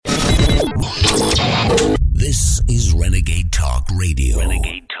Talk Radio.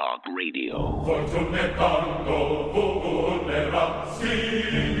 Renegade Talk Radio.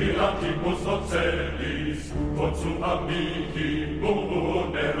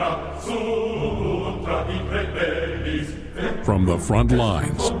 From the front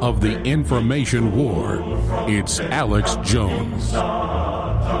lines of the information war, it's Alex Jones.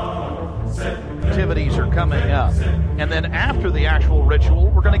 Activities are coming up. And then after the actual ritual,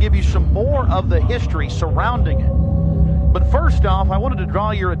 we're going to give you some more of the history surrounding it. But first off, I wanted to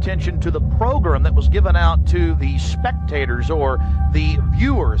draw your attention to the program that was given out to the spectators or the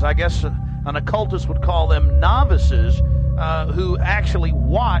viewers. I guess an occultist would call them novices, who actually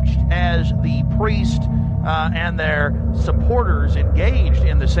watched as the priest and their supporters engaged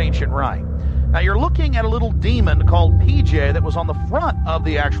in this ancient rite. Now you're looking at a little demon called PJ that was on the front of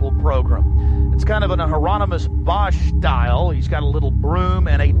the actual program. It's kind of in a Hieronymus Bosch style. He's got a little broom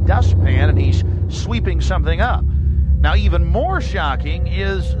and a dustpan, and he's sweeping something up. Now, even more shocking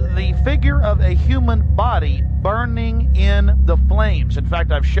is the figure of a human body burning in the flames. In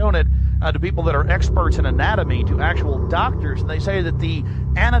fact, I've shown it to people that are experts in anatomy, to actual doctors, and they say that the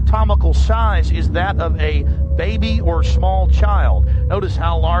anatomical size is that of a baby or small child. Notice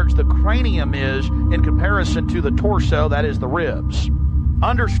how large the cranium is in comparison to the torso, that is the ribs.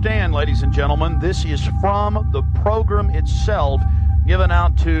 Understand, ladies and gentlemen, this is from the program itself, given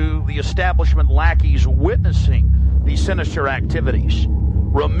out to the establishment lackeys witnessing these sinister activities.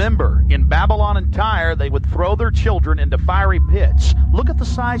 Remember, in Babylon and Tyre, they would throw their children into fiery pits. Look at the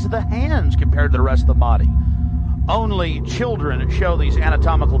size of the hands compared to the rest of the body. Only children show these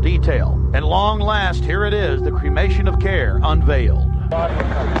anatomical detail. At long last, here it is, the cremation of care unveiled.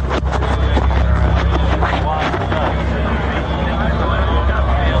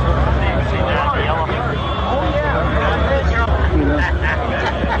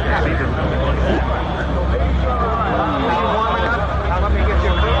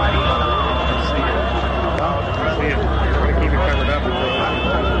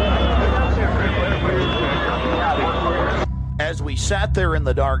 As we sat there in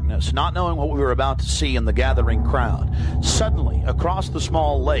the darkness, not knowing what we were about to see in the gathering crowd, suddenly, across the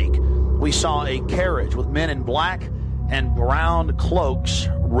small lake, we saw a carriage with men in black and brown cloaks,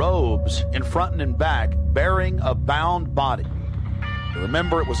 robes, in front and in back, bearing a bound body.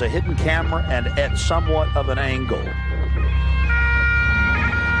 Remember, it was a hidden camera and at somewhat of an angle.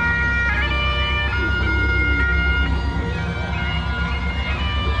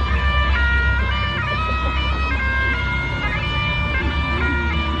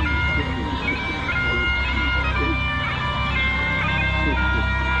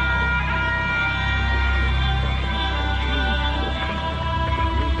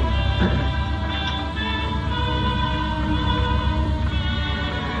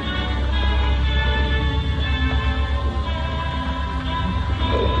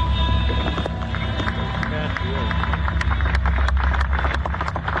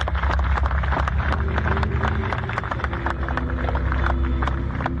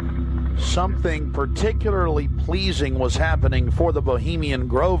 Something particularly pleasing was happening for the Bohemian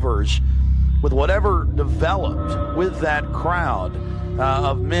Grovers with whatever developed with that crowd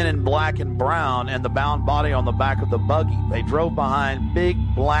of men in black and brown and the bound body on the back of the buggy. They drove behind big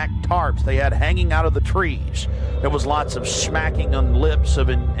black tarps they had hanging out of the trees. There was lots of smacking on lips of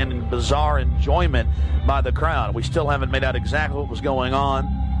in bizarre enjoyment by the crowd. We still haven't made out exactly what was going on,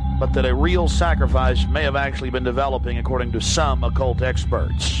 but that a real sacrifice may have actually been developing according to some occult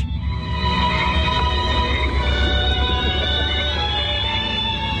experts.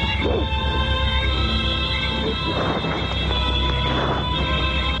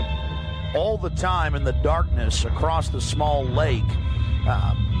 All the time in the darkness across the small lake,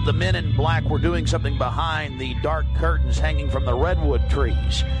 the men in black were doing something behind the dark curtains hanging from the redwood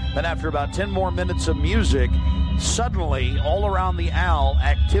trees. Then after about 10 more minutes of music, suddenly all around the owl,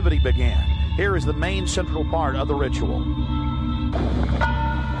 activity began. Here is the main central part of the ritual.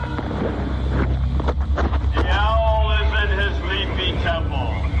 The owl is in his leafy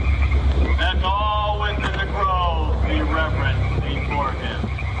temple. Let all within the grove be reverent before him.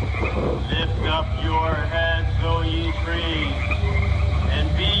 Lift up your heads, O ye trees,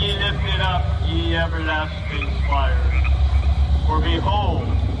 and be ye lifted up, ye everlasting spires. For behold,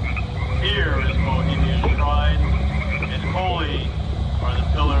 here is Bohemian shrine, and holy are the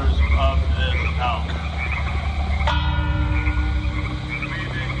pillars of this house.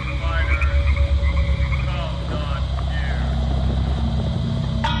 Breathing spiders, come not here.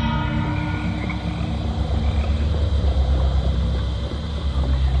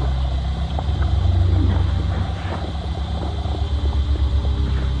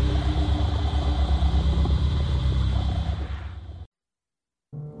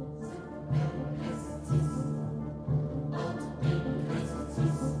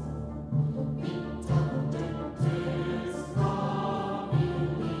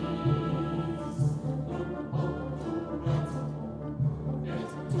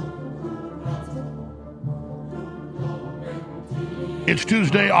 It's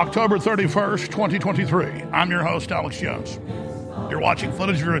Tuesday, October 31st, 2023. I'm your host, Alex Jones. You're watching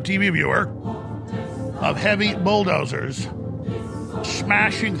footage, if you're a TV viewer, of heavy bulldozers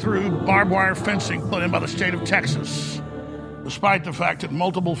smashing through barbed wire fencing put in by the state of Texas, despite the fact that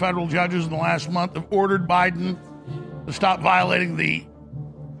multiple federal judges in the last month have ordered Biden to stop violating the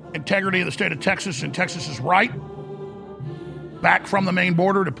integrity of the state of Texas and Texas's right back from the main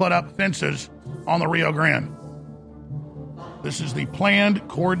border to put up fences on the Rio Grande. This is the planned,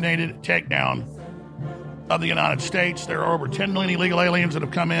 coordinated takedown of the United States. There are over 10 million illegal aliens that have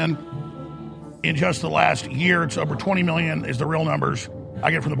come in just the last year. It's over 20 million is the real numbers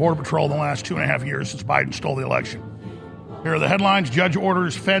I get from the Border Patrol in the last 2.5 years since Biden stole the election. Here are the headlines. Judge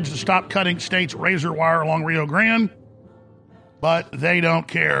orders feds to stop cutting states' razor wire along Rio Grande, but they don't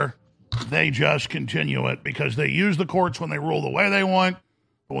care. They just continue it because they use the courts when they rule the way they want,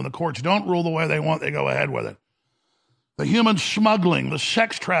 but when the courts don't rule the way they want, they go ahead with it. The human smuggling, the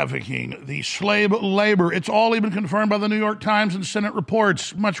sex trafficking, the slave labor, it's all even confirmed by the New York Times and Senate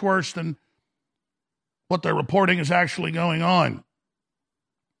reports. Much worse than what they're reporting is actually going on.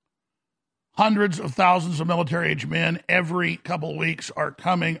 Hundreds of thousands of military-age men every couple of weeks are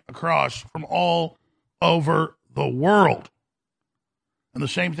coming across from all over the world. And the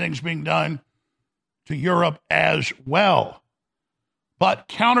same thing's being done to Europe as well. But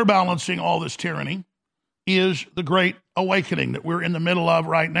counterbalancing all this tyranny is the Great Awakening that we're in the middle of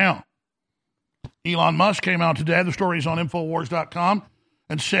right now. Elon Musk came out today, the story is on Infowars.com,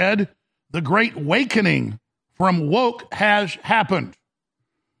 and said the Great Awakening from woke has happened.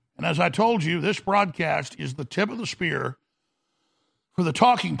 And as I told you, this broadcast is the tip of the spear for the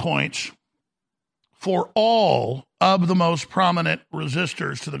talking points for all of the most prominent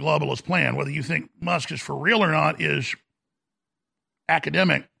resistors to the globalist plan. Whether you think Musk is for real or not is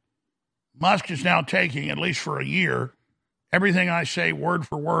academic. Musk is now taking, at least for a year, everything I say word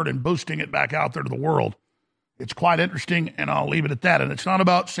for word and boosting it back out there to the world. It's quite interesting, and I'll leave it at that. And it's not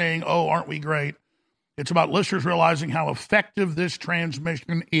about saying, oh, aren't we great? It's about listeners realizing how effective this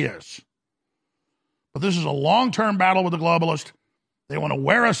transmission is. But this is a long-term battle with the globalists. They want to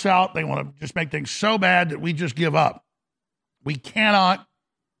wear us out. They want to just make things so bad that we just give up. We cannot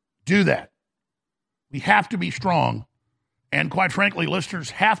do that. We have to be strong. And quite frankly, listeners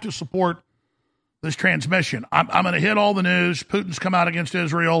have to support this transmission. I'm going to hit all the news. Putin's come out against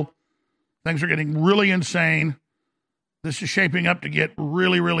Israel. Things are getting really insane. This is shaping up to get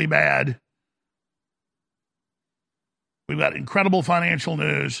really, really bad. We've got incredible financial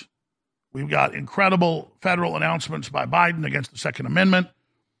news. We've got incredible federal announcements by Biden against the Second Amendment,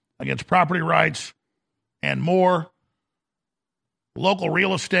 against property rights, and more. Local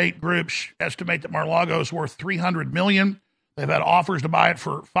real estate groups estimate that Mar-a-Lago is worth $300 million. They've had offers to buy it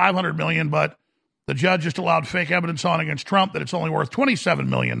for $500 million, but the judge just allowed fake evidence on against Trump that it's only worth $27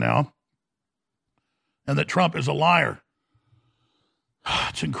 million now, and that Trump is a liar.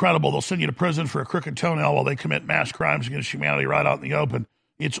 It's incredible. They'll send you to prison for a crooked toenail while they commit mass crimes against humanity right out in the open.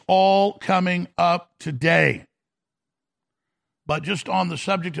 It's all coming up today. But just on the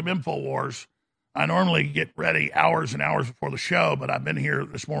subject of InfoWars, I normally get ready hours and hours before the show, but I've been here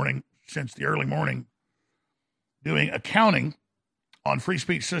this morning since the early morning doing accounting on free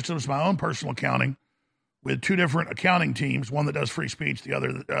speech systems, my own personal accounting, with two different accounting teams, one that does free speech, the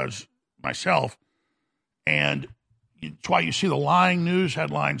other that does myself. And it's why you see the lying news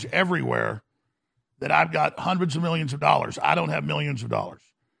headlines everywhere that I've got hundreds of millions of dollars. I don't have millions of dollars.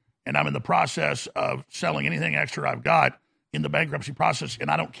 And I'm in the process of selling anything extra I've got in the bankruptcy process, and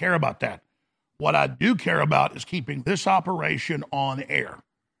I don't care about that. What I do care about is keeping this operation on air.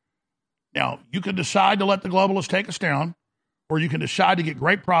 Now, you can decide to let the globalists take us down, or you can decide to get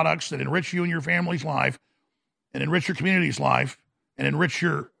great products that enrich you and your family's life, and enrich your community's life, and enrich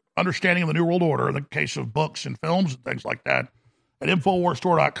your understanding of the New World Order, in the case of books and films and things like that, at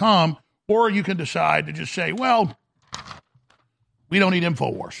InfoWarsStore.com, or you can decide to just say, well, we don't need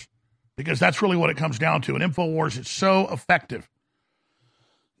InfoWars, because that's really what it comes down to. And InfoWars is so effective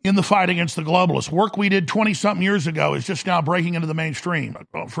in the fight against the globalists. Work we did 20-something years ago is just now breaking into the mainstream.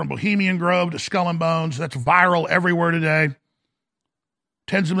 From Bohemian Grove to Skull and Bones, that's viral everywhere today.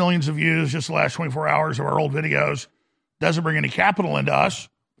 Tens of millions of views just the last 24 hours of our old videos. Doesn't bring any capital into us,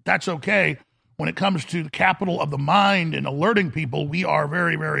 but that's okay. When it comes to the capital of the mind and alerting people, we are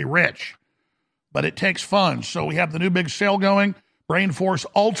very, very rich. But it takes funds. So we have the new big sale going. Brain Force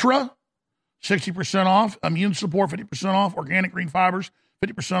Ultra, 60% off. Immune Support, 50% off. Organic Green Fibers,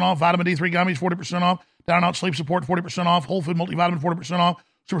 50% off. Vitamin D3 Gummies, 40% off. Down and Out Sleep Support, 40% off. Whole Food Multivitamin, 40% off.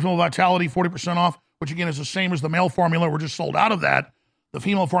 Super Vitality, 40% off, which again is the same as the male formula. We're just sold out of that. The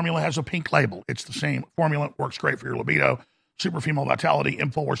female formula has a pink label. It's the same formula. It works great for your libido. Super Female Vitality,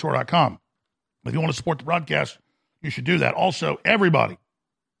 InfoWarsStore.com. If you want to support the broadcast, you should do that. Also, everybody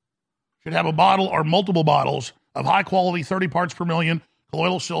should have a bottle or multiple bottles of high-quality 30 parts per million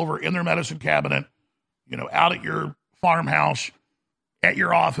colloidal silver in their medicine cabinet, out at your farmhouse, at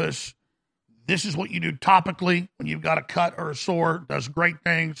your office. This is what you do topically when you've got a cut or a sore. Does great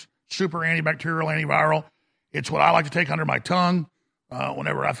things. Super antibacterial, antiviral. It's what I like to take under my tongue.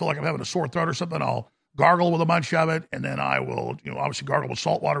 Whenever I feel like I'm having a sore throat or something, I'll gargle with a bunch of it, and then I will, obviously gargle with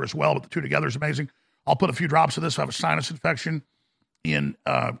salt water as well, but the two together is amazing. I'll put a few drops of this if I have a sinus infection in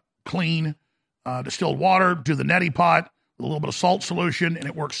clean distilled water, do the neti pot with a little bit of salt solution, and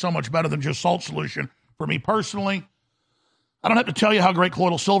it works so much better than just salt solution. For me personally, I don't have to tell you how great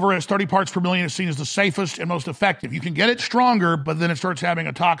colloidal silver is. 30 parts per million is seen as the safest and most effective. You can get it stronger, but then it starts having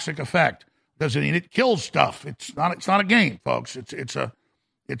a toxic effect. It kills stuff. It's not a game, folks. It's a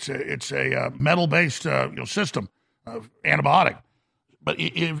metal-based system of antibiotic, but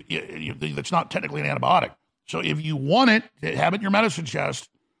it's not technically an antibiotic. So if you want it, have it in your medicine chest.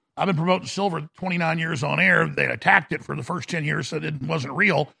 I've been promoting silver 29 years on air. They attacked it for the first 10 years, so it wasn't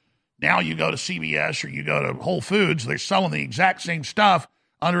real. Now you go to CVS or you go to Whole Foods, they're selling the exact same stuff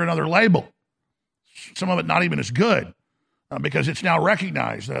under another label. Some of it not even as good. Because it's now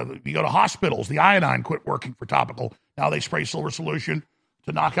recognized. You go to hospitals, the iodine quit working for topical. Now they spray silver solution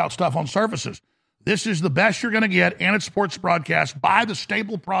to knock out stuff on surfaces. This is the best you're going to get, and it supports the broadcast. Buy the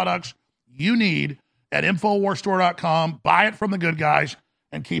staple products you need at InfoWarsStore.com. Buy it from the good guys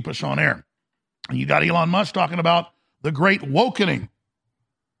and keep us on air. And you got Elon Musk talking about the Great Awakening.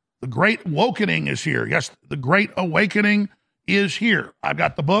 The Great Awakening is here. Yes, the Great Awakening is here. I've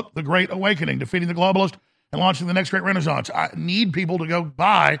got the book, The Great Awakening, Defeating the Globalist and Launching the Next Great Renaissance. I need people to go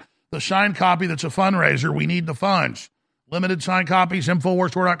buy the signed copy that's a fundraiser. We need the funds. Limited signed copies,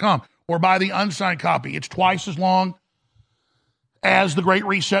 InfoWarsStore.com. Or buy the unsigned copy. It's twice as long as The Great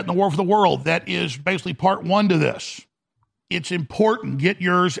Reset and the War for the World. That is basically part one to this. It's important. Get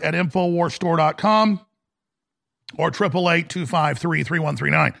yours at InfoWarsStore.com or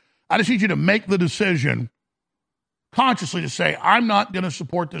 888-253-3139. I just need you to make the decision consciously to say, I'm not going to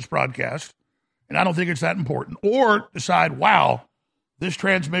support this broadcast. And I don't think it's that important. Or decide, wow, this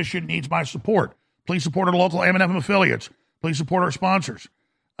transmission needs my support. Please support our local AM/FM affiliates. Please support our sponsors.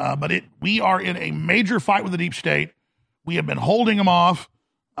 But we are in a major fight with the deep state. We have been holding them off,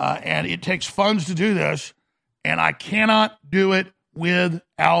 and it takes funds to do this. And I cannot do it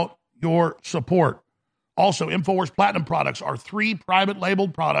without your support. Also, InfoWars Platinum products are 3 private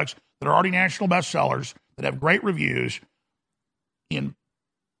labeled products that are already national bestsellers that have great reviews in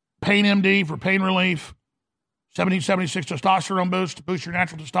Pain MD for pain relief, 1776 testosterone boost to boost your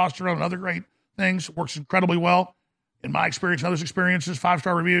natural testosterone and other great things. Works incredibly well in my experience and others' experiences,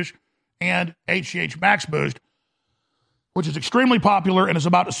 5-star reviews, and HGH Max Boost, which is extremely popular and is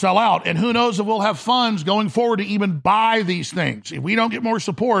about to sell out. And who knows if we'll have funds going forward to even buy these things. If we don't get more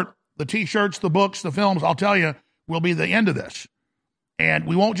support, the T-shirts, the books, the films, I'll tell you, will be the end of this. And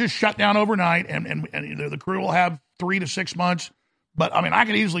we won't just shut down overnight, and the crew will have 3 to 6 months. But, I mean, I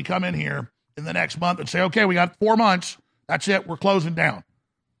could easily come in here in the next month and say, okay, we got 4 months. That's it. We're closing down.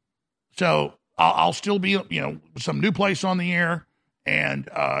 So I'll still be, some new place on the air, and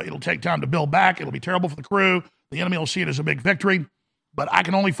it'll take time to build back. It'll be terrible for the crew. The enemy will see it as a big victory. But I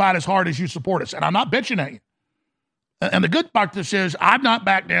can only fight as hard as you support us. And I'm not bitching at you. And the good part of this is I've not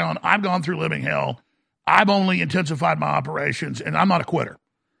backed down. I've gone through living hell. I've only intensified my operations, and I'm not a quitter.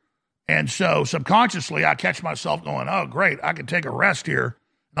 And so subconsciously, I catch myself going, oh, great, I can take a rest here.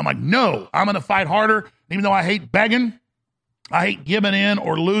 And I'm like, no, I'm going to fight harder. Even though I hate begging, I hate giving in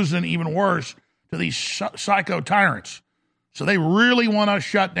or losing, even worse, to these psycho tyrants. So they really want us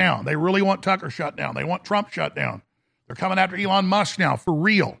shut down. They really want Tucker shut down. They want Trump shut down. They're coming after Elon Musk now, for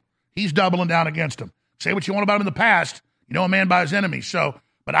real. He's doubling down against him. Say what you want about him in the past. You know a man by his enemies. So,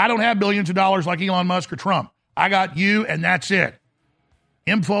 but I don't have billions of dollars like Elon Musk or Trump. I got you, and that's it.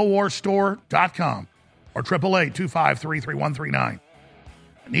 InfoWarsStore.com or 888-253-3139. I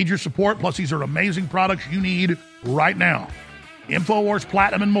need your support. Plus, these are amazing products you need right now. InfoWars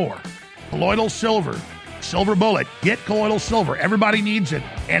Platinum and more. Colloidal Silver. Silver Bullet. Get Colloidal Silver. Everybody needs it.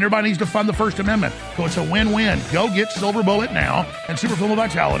 And everybody needs to fund the First Amendment. So it's a win-win. Go get Silver Bullet now and Super Film of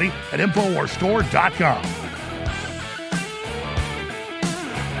Vitality at InfoWarsStore.com.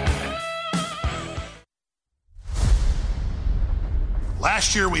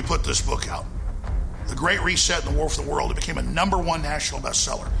 Last year, we put this book out, The Great Reset and the War for the World. It became a #1 national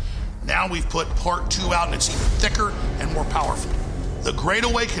bestseller. Now we've put part 2 out, and it's even thicker and more powerful. The Great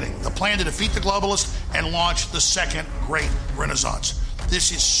Awakening, the plan to defeat the globalists and launch the second great renaissance.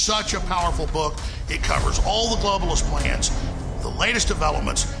 This is such a powerful book. It covers all the globalist plans, latest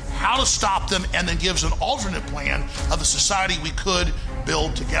developments, how to stop them, and then gives an alternate plan of the society we could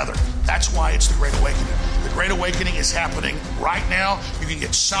build together. That's why it's the Great Awakening. The Great Awakening is happening right now. You can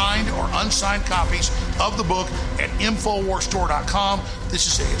get signed or unsigned copies of the book at InfoWarsStore.com. This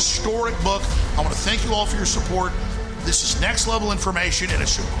is a historic book. I want to thank you all for your support. This is next level information, and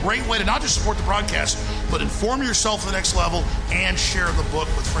it's a great way to not just support the broadcast, but inform yourself to the next level and share the book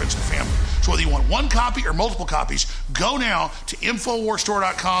with friends and family. So whether you want one copy or multiple copies, go now to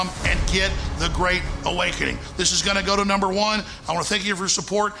InfoWarsStore.com and get The Great Awakening. This is going to go to number 1. I want to thank you for your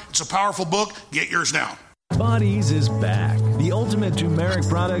support. It's a powerful book. Get yours now. Body's is back. The ultimate turmeric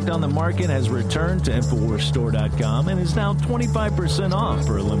product on the market has returned to InfoWarsStore.com and is now 25% off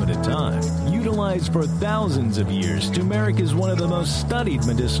for a limited time. Utilized for thousands of years, turmeric is one of the most studied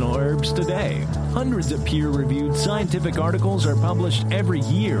medicinal herbs today. Hundreds of peer-reviewed scientific articles are published every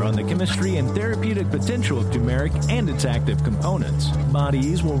year on the chemistry and therapeutic potential of turmeric and its active components.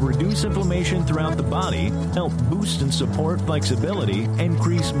 Body's will reduce inflammation throughout the body, help boost and support flexibility,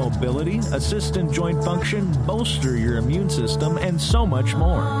 increase mobility, assist in joint function, bolster your immune system, and so much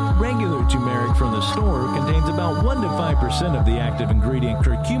more. Regular turmeric from the store contains about 1 to 5% of the active ingredient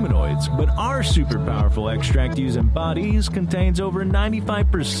curcuminoids, but our super powerful extract used in Body's contains over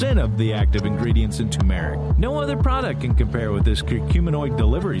 95% of the active ingredients in turmeric. No other product can compare with this curcuminoid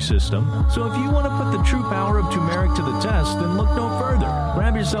delivery system, so if you want to put the true power of turmeric to the test, then look no further.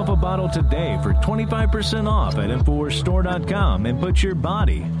 Grab yourself a bottle today for 25% off at InfoWarsStore.com and put your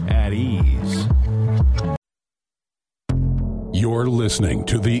body at ease. You're listening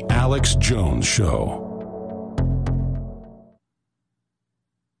to The Alex Jones Show.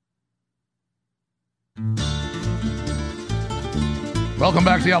 Welcome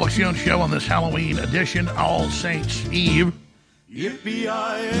back to The Alex Jones Show on this Halloween edition, All Saints Eve.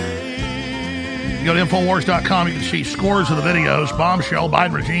 Yippee-yi-yi. You go to Infowars.com, you can see scores of the videos. Bombshell,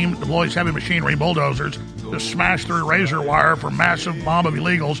 Biden regime deploys heavy machinery, bulldozers to smash through razor wire for massive mob of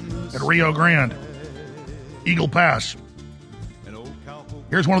illegals at Rio Grande. Eagle Pass.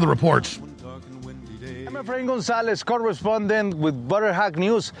 Here's one of the reports. I'm Efrain Gonzalez, correspondent with Border Hack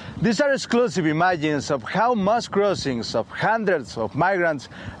News. These are exclusive images of how mass crossings of hundreds of migrants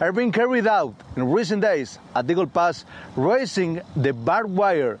are being carried out in recent days at Eagle Pass, raising the barbed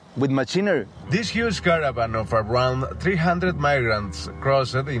wire with machinery. This huge caravan of around 300 migrants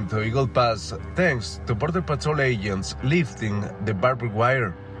crossed into Eagle Pass thanks to Border Patrol agents lifting the barbed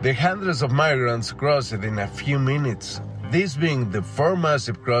wire. The hundreds of migrants crossed in a few minutes. This being the 4th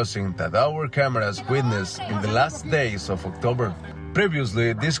massive crossing that our cameras witnessed in the last days of October.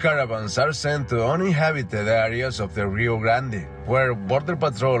 Previously, these caravans are sent to uninhabited areas of the Rio Grande, where Border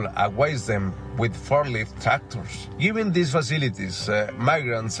Patrol awaits them with forklift tractors. Given these facilities,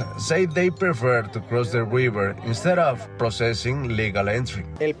 migrants say they prefer to cross the river instead of processing legal entry.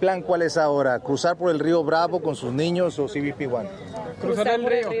 ¿El plan cuál es ahora? ¿Cruzar por el río Bravo con sus niños o CBP-1? Cruzar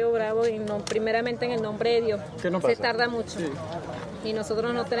por el río Bravo y no, primeramente en el nombre de Dios. ¿Qué nos Se pasa? tarda mucho. Sí. Y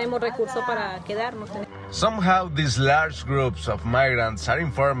nosotros no tenemos recursos para quedarnos. Somehow, these large groups of migrants are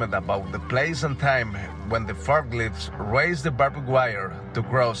informed about the place and time when the forklifts raise the barbed wire to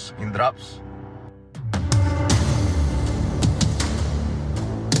cross in drops.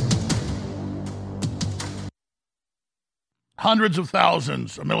 Hundreds of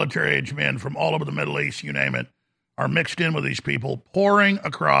thousands of military-age men from all over the Middle East, you name it, are mixed in with these people, pouring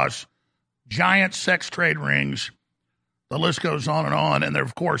across giant sex trade rings. The list goes on, and there are,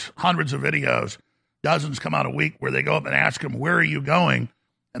 of course, hundreds of videos. Dozens come out a week where they go up and ask them, where are you going?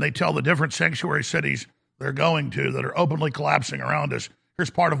 And they tell the different sanctuary cities they're going to that are openly collapsing around us. Here's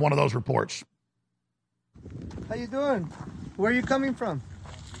part of one of those reports. How you doing? Where are you coming from?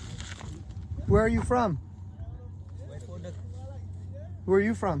 Where are you from? Where are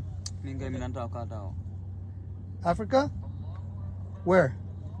you from? Africa? Where?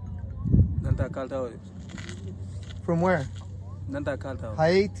 From where?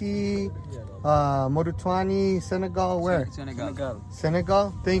 Haiti, Mauritania, Senegal, where?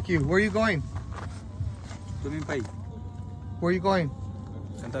 Senegal? Thank you. Where are you going? Where are you going?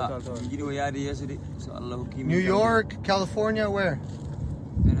 New York, California, where?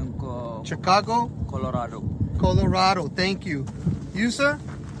 Chicago? Colorado, thank you. You, sir?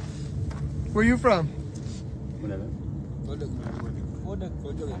 Where are you from?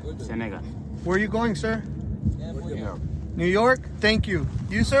 Senegal. Where are you going, sir? New York, thank you.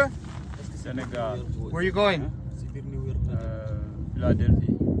 You, sir? Senegal. Where are you going? Philadelphia.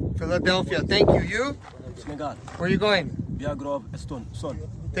 Philadelphia, thank you. You? Senegal. Where are you going? Biagrove, Eston, Son.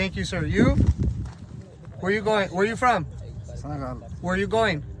 Thank you, sir. You? Where are you going? Where are you from? Senegal. Where are you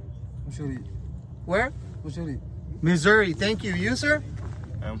going? Mushuri. Where? Mushuri. Missouri. Thank you. You, sir?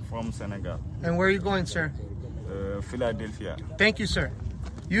 I'm from Senegal. And where are you going, sir? Philadelphia. Thank you, sir.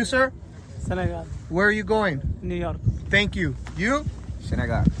 You, sir? Senegal. Where are you going? New York. Thank you. You?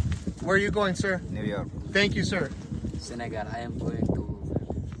 Senegal. Where are you going, sir? New York. Thank you, sir. Senegal. I am going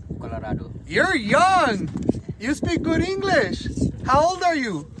to Colorado. You're young. You speak good English. How old are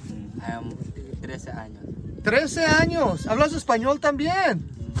you? I am 13 años. 13 años. ¿Hablas español también?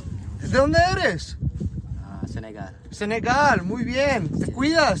 ¿De dónde eres? Senegal. Senegal. Muy bien. Te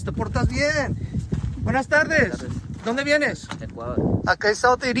cuidas, te portas bien. Buenas tardes. ¿Dónde vienes? De Ecuador. ¿A qué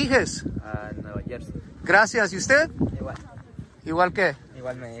estado te diriges? A Nueva Jersey. Gracias. ¿Y usted? Igual. ¿Igual qué?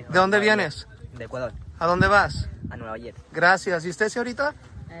 Igual me dijo. ¿De dónde vienes? De Ecuador. ¿A dónde vas? A Nueva Jersey. Gracias. ¿Y usted, señorita?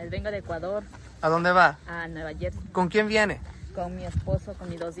 Vengo de Ecuador ¿A dónde va? a Nueva Jersey ¿Con quién viene? con mi esposo, con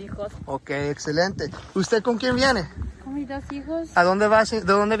mis 2 hijos. Ok, excelente. ¿Usted con quién viene? Con mis 2 hijos. ¿A dónde va? ¿De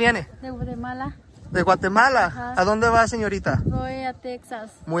dónde viene? De Guatemala. ¿De Guatemala? Ajá. ¿A dónde va, señorita? Voy a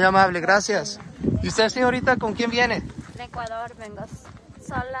Texas. Muy amable, gracias. ¿Y usted, señorita, con quién viene? De Ecuador vengo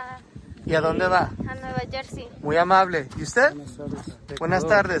sola. ¿Y a dónde va? A Nueva Jersey. Muy amable. ¿Y usted? Buenas Ecuador.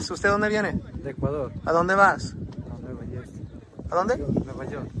 tardes. ¿Usted dónde viene? De Ecuador. ¿A dónde vas? A Nueva Jersey. ¿A dónde? Nueva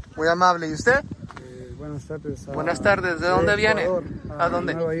York. Muy amable. ¿Y usted? Buenas tardes. Buenas tardes. ¿De dónde viene? ¿A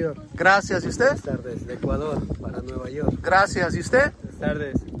dónde? Nueva York. Gracias. ¿Y usted? Buenas tardes. De Ecuador para Nueva York. Gracias. ¿Y usted? Buenas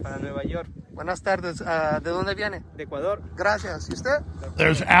tardes. Para Nueva York. Buenas tardes. ¿De dónde viene? De Ecuador. Gracias. ¿Y usted?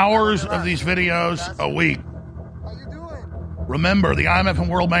 There's hours of these videos a week. How you doing? Remember, the IMF and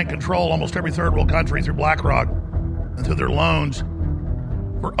World Bank control almost every third world country through BlackRock and through their loans.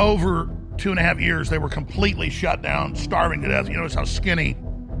 For over 2.5 years, they were completely shut down, starving to death. You notice how skinny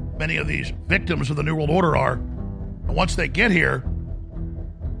many of these victims of the New World Order are. And once they get here,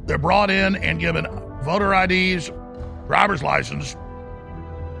 they're brought in and given voter IDs, driver's license,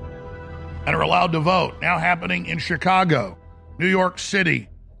 and are allowed to vote. Now happening in Chicago, New York City,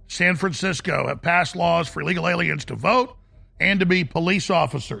 San Francisco have passed laws for illegal aliens to vote and to be police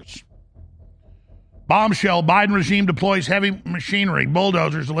officers. Bombshell, Biden regime deploys heavy machinery,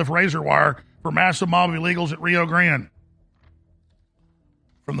 bulldozers to lift razor wire for massive mob of illegals at Rio Grande.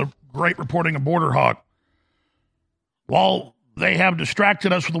 From the great reporting of Border Hawk. While they have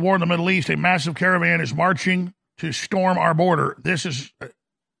distracted us with the war in the Middle East, a massive caravan is marching to storm our border. This is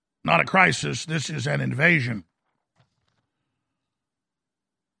not a crisis. This is an invasion.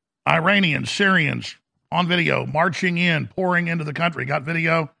 Iranians, Syrians on video, marching in, pouring into the country. Got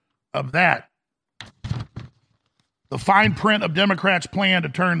video of that. The fine print of Democrats' plan to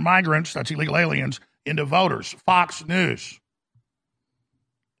turn migrants, that's illegal aliens, into voters. Fox News.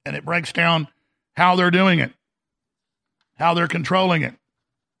 And it breaks down how they're doing it, how they're controlling it.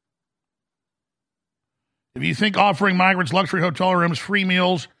 If you think offering migrants luxury hotel rooms, free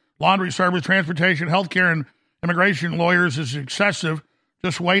meals, laundry service, transportation, healthcare, and immigration lawyers is excessive,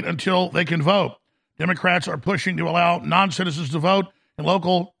 just wait until they can vote. Democrats are pushing to allow non-citizens to vote in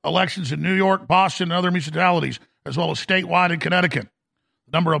local elections in New York, Boston, and other municipalities, as well as statewide in Connecticut.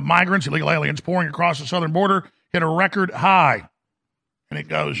 The number of migrants, illegal aliens, pouring across the southern border hit a record high. And it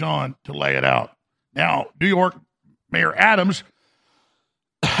goes on to lay it out. Now, New York Mayor Adams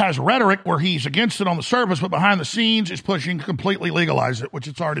has rhetoric where he's against it on the surface, but behind the scenes is pushing to completely legalize it, which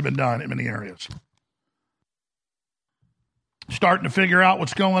it's already been done in many areas. Starting to figure out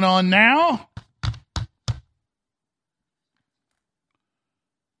what's going on now.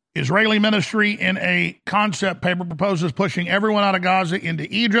 Israeli ministry in a concept paper proposes pushing everyone out of Gaza into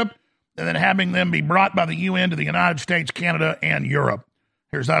Egypt and then having them be brought by the UN to the United States, Canada, and Europe.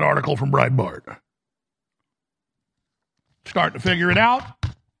 Here's that article from Breitbart. Starting to figure it out.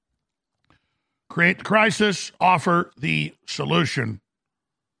 Create the crisis, offer the solution.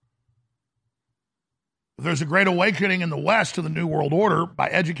 There's a great awakening in the West to the New World Order by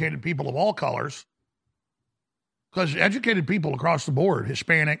educated people of all colors. Because educated people across the board,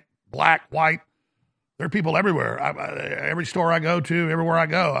 Hispanic, black, white, there are people everywhere. Every store I go to, everywhere I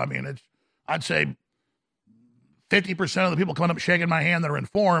go, I mean, I'd say 50% of the people coming up shaking my hand that are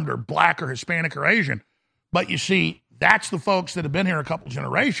informed are black or Hispanic or Asian. But you see, that's the folks that have been here a couple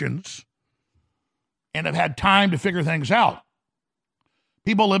generations and have had time to figure things out.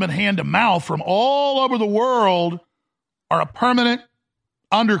 People living hand to mouth from all over the world are a permanent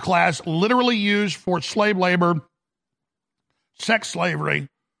underclass, literally used for slave labor, sex slavery,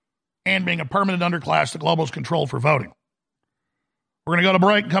 and being a permanent underclass the globalists control for voting. We're going to go to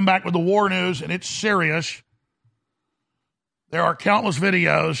break and come back with the war news, and it's serious. There are countless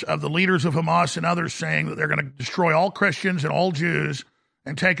videos of the leaders of Hamas and others saying that they're going to destroy all Christians and all Jews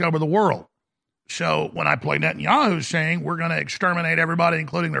and take over the world. So when I play Netanyahu saying we're going to exterminate everybody,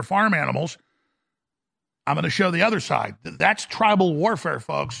 including their farm animals, I'm going to show the other side. That's tribal warfare,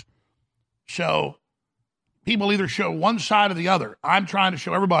 folks. So people either show one side or the other. I'm trying to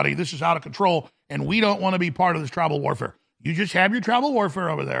show everybody this is out of control, and we don't want to be part of this tribal warfare. You just have your tribal warfare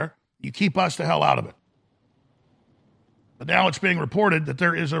over there. You keep us the hell out of it. But now it's being reported that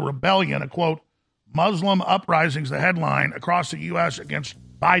there is a rebellion, a quote, Muslim uprisings, the headline, across the U.S. against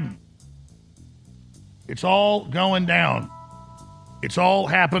Biden. It's all going down. It's all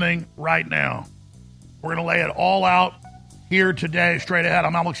happening right now. We're going to lay it all out here today, straight ahead.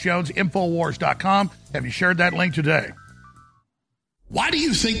 I'm Alex Jones, Infowars.com. Have you shared that link today? Why do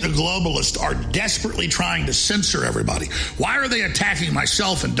you think the globalists are desperately trying to censor everybody? Why are they attacking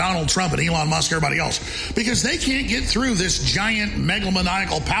myself and Donald Trump and Elon Musk and everybody else? Because they can't get through this giant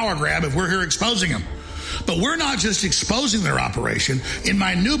megalomaniacal power grab if we're here exposing them. But we're not just exposing their operation. In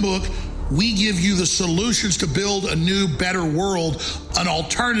my new book, we give you the solutions to build a new, better world, an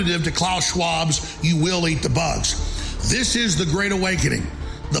alternative to Klaus Schwab's "you will eat the bugs." This is the Great Awakening,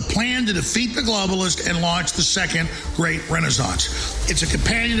 the plan to defeat the globalists and launch the second Great Renaissance. It's a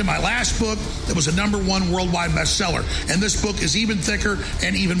companion to my last book that was a #1 worldwide bestseller, and this book is even thicker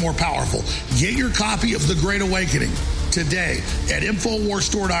and even more powerful. Get your copy of The Great Awakening today at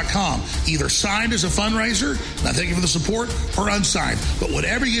InfoWarsStore.com, either signed as a fundraiser, and I thank you for the support, or unsigned. But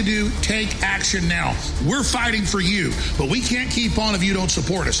whatever you do, take action now. We're fighting for you, but we can't keep on if you don't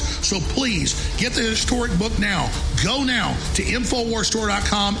support us. So please, get the historic book now. Go now to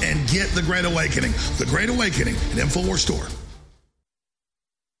InfoWarsStore.com and get The Great Awakening. The Great Awakening at InfoWars Store.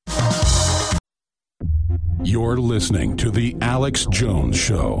 You're listening to The Alex Jones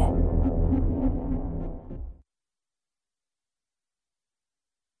Show.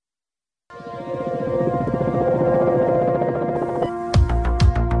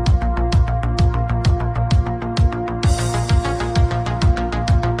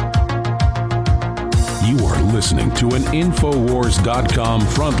 You are listening to an Infowars.com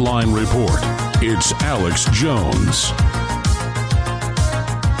frontline report. It's Alex Jones.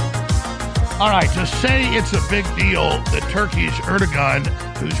 All right, to say it's a big deal that Turkey's Erdogan,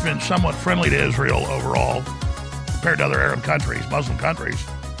 who's been somewhat friendly to Israel overall, compared to other Arab countries, Muslim countries,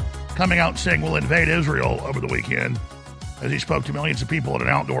 coming out and saying we'll invade Israel over the weekend, as he spoke to millions of people at an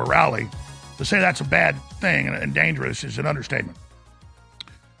outdoor rally, to say that's a bad thing and dangerous is an understatement.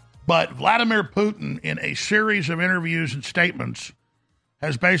 But Vladimir Putin, in a series of interviews and statements,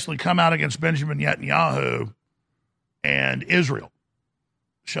 has basically come out against Benjamin Netanyahu and Israel.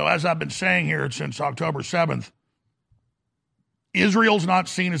 So as I've been saying here since October 7th, Israel's not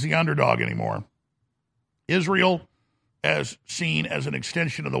seen as the underdog anymore. Israel is seen as an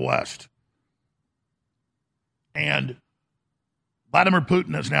extension of the West. And Vladimir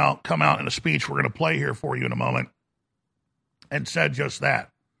Putin has now come out in a speech we're going to play here for you in a moment and said just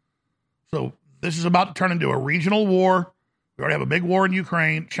that. So this is about to turn into a regional war. We already have a big war in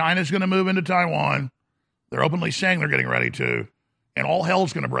Ukraine. China's going to move into Taiwan. They're openly saying they're getting ready to. And all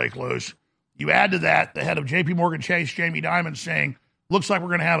hell's going to break loose. You add to that the head of J.P. Morgan Chase, Jamie Dimon, saying, looks like we're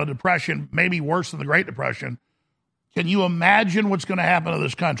going to have a depression, maybe worse than the Great Depression. Can you imagine what's going to happen to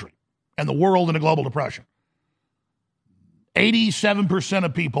this country and the world in a global depression? 87%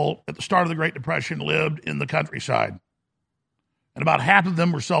 of people at the start of the Great Depression lived in the countryside. And about half of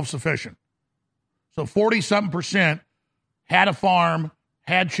them were self-sufficient. So 40-something% had a farm,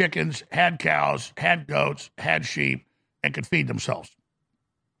 had chickens, had cows, had goats, had sheep, and could feed themselves.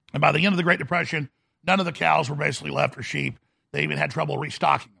 And by the end of the Great Depression, none of the cows were basically left or sheep. They even had trouble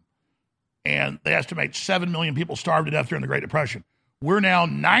restocking them. And they estimate 7 million people starved to death during the Great Depression. We're now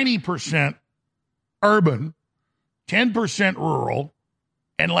 90% urban, 10% rural,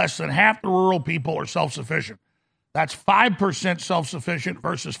 and less than half the rural people are self-sufficient. That's 5% self-sufficient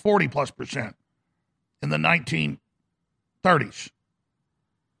versus 40+% in the 1930s.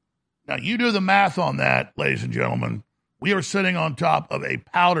 Now, you do the math on that, ladies and gentlemen. We are sitting on top of a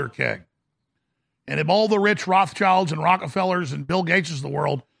powder keg. And if all the rich Rothschilds and Rockefellers and Bill Gates of the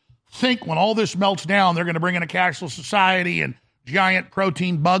world think when all this melts down, they're going to bring in a cashless society and giant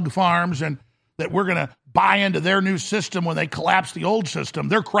protein bug farms and that we're going to buy into their new system when they collapse the old system,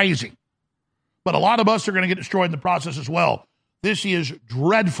 they're crazy. But a lot of us are going to get destroyed in the process as well. This is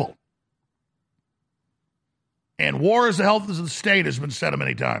dreadful. And war is the health of the state has been said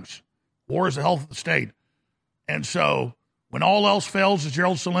many times. War is the health of the state. And so when all else fails, as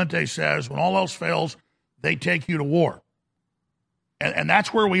Gerald Celente says, when all else fails, they take you to war. And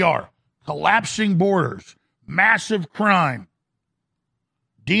that's where we are. Collapsing borders, massive crime,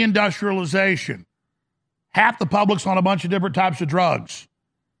 deindustrialization, half the public's on a bunch of different types of drugs.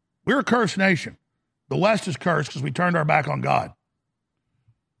 We're a cursed nation. The West is cursed because we turned our back on God.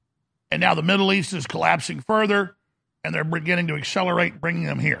 And now the Middle East is collapsing further, and they're beginning to accelerate bringing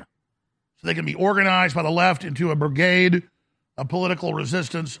them here. So they can be organized by the left into a brigade of political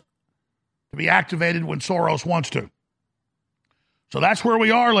resistance to be activated when Soros wants to. So that's where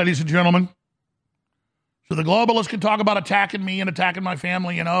we are, ladies and gentlemen. So the globalists can talk about attacking me and attacking my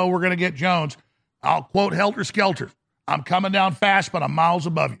family and, oh, we're going to get Jones. I'll quote Helter Skelter. I'm coming down fast, but I'm miles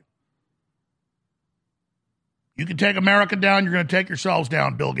above you. You can take America down, you're going to take yourselves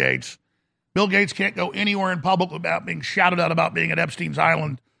down, Bill Gates. Bill Gates can't go anywhere in public without being shouted out about being at Epstein's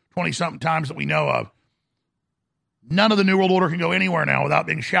Island 20-something times that we know of. None of the New World Order can go anywhere now without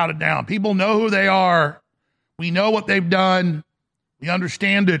being shouted down. People know who they are. We know what they've done. We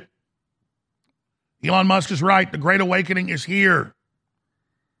understand it. Elon Musk is right. The Great Awakening is here.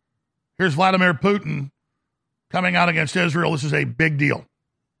 Here's Vladimir Putin coming out against Israel. This is a big deal.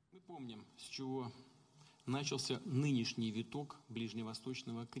 Начался нынешний виток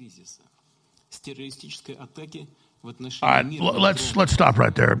ближневосточного кризиса с террористической атаки в отношении мира. All right, let's stop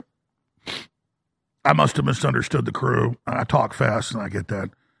right there. I must have misunderstood the crew. I talk fast, and I get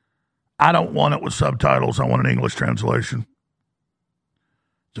that. I don't want it with subtitles. I want an English translation.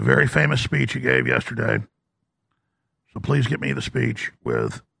 It's a very famous speech he gave yesterday. So please get me the speech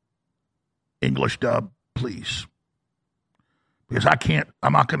with English dub, please. Because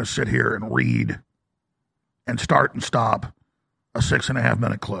I'm not going to sit here and read and start and stop a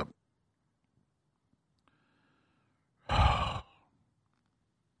 6.5-minute clip.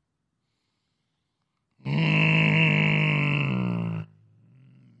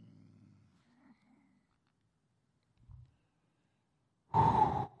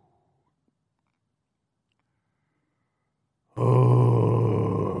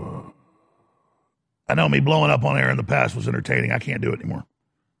 I know me blowing up on air in the past was entertaining. I can't do it anymore.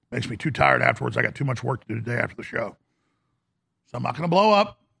 Makes me too tired afterwards. I got too much work to do today after the show. So I'm not going to blow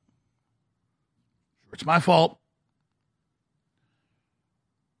up. It's my fault.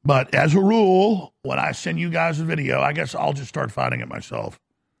 But as a rule, when I send you guys a video, I guess I'll just start finding it myself.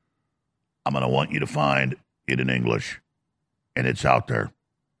 I'm going to want you to find it in English, and it's out there.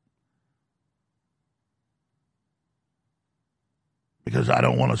 Because I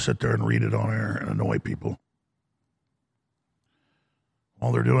don't want to sit there and read it on air and annoy people.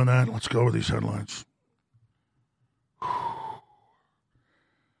 While they're doing that, let's go over these headlines.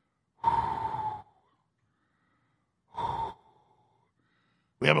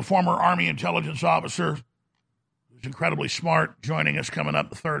 We have a former Army intelligence officer who's incredibly smart joining us coming up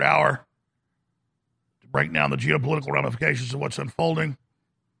the third hour to break down the geopolitical ramifications of what's unfolding.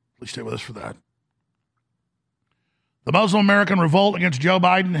 Please stay with us for that. The Muslim American revolt against Joe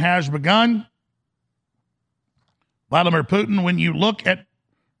Biden has begun. Vladimir Putin, when you look at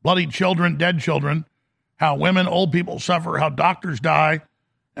bloody children, dead children, how women, old people suffer, how doctors die,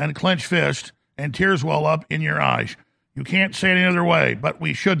 and clench fists, and tears well up in your eyes. You can't say it any other way, but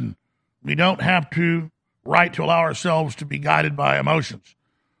we shouldn't. We don't have to right to allow ourselves to be guided by emotions.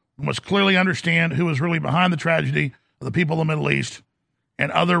 We must clearly understand who is really behind the tragedy of the people of the Middle East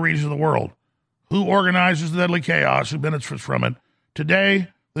and other regions of the world. Who organizes the deadly chaos, who benefits from it. Today,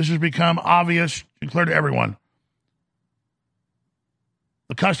 this has become obvious and clear to everyone.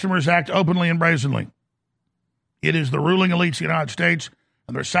 The customers act openly and brazenly. It is the ruling elites of the United States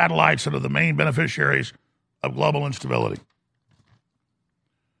and their satellites that are the main beneficiaries of global instability.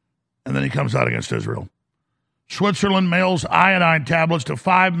 And then he comes out against Israel. Switzerland mails iodine tablets to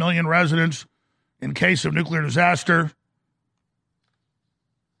 5 million residents in case of nuclear disaster.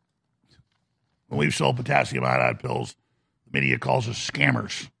 When we've sold potassium iodide pills, the media calls us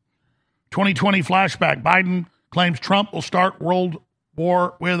scammers. 2020 flashback. Biden claims Trump will start world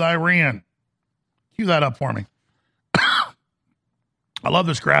war with Iran. Cue that up for me. I love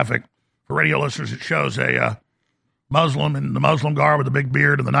this graphic. For radio listeners, it shows a Muslim in the Muslim garb with the big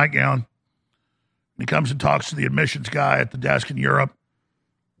beard and the nightgown. And he comes and talks to the admissions guy at the desk in Europe.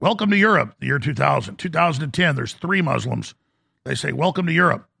 Welcome to Europe, the year 2000. 2010, there's 3 Muslims. They say, welcome to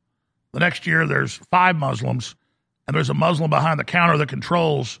Europe. The next year, there's 5 Muslims, and there's a Muslim behind the counter that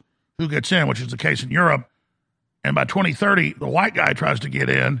controls who gets in, which is the case in Europe. And by 2030, the white guy tries to get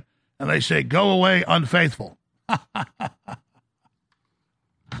in, and they say, go away, unfaithful.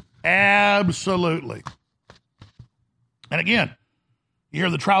 Absolutely. And again, you hear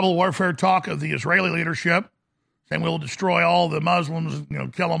the tribal warfare talk of the Israeli leadership saying we'll destroy all the Muslims,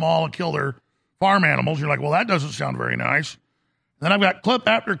 kill them all and kill their farm animals. You're like, well, that doesn't sound very nice. Then I've got clip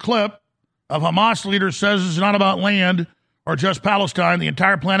after clip of Hamas leaders says it's not about land or just Palestine. The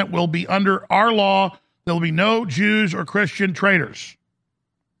entire planet will be under our law. There will be no Jews or Christian traitors.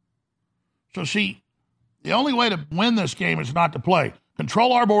 So see, the only way to win this game is not to play.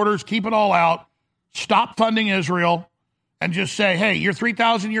 Control our borders, keep it all out, stop funding Israel, and just say, hey, your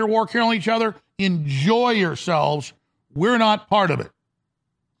 3,000-year war killing each other, enjoy yourselves. We're not part of it.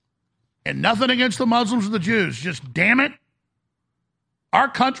 And nothing against the Muslims and the Jews. Just damn it. Our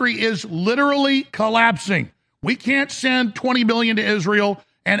country is literally collapsing. We can't send $20 billion to Israel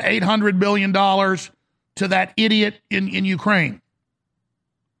and $800 billion to that idiot in Ukraine.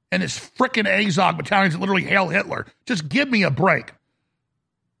 And his frickin' Azog battalions that literally hail Hitler. Just give me a break.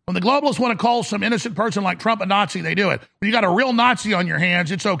 When the globalists want to call some innocent person like Trump a Nazi, they do it. When you got a real Nazi on your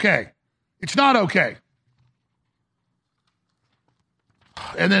hands, it's okay. It's not okay.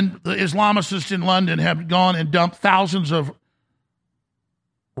 And then the Islamists in London have gone and dumped thousands of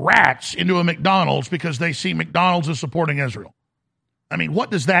rats into a McDonald's because they see McDonald's as supporting Israel. I mean, what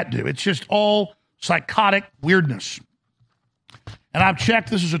does that do? It's just all psychotic weirdness. And I've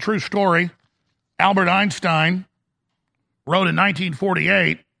checked, this is a true story. Albert Einstein wrote in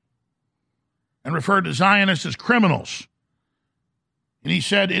 1948 and referred to Zionists as criminals. And he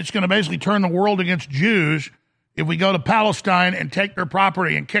said it's going to basically turn the world against Jews if we go to Palestine and take their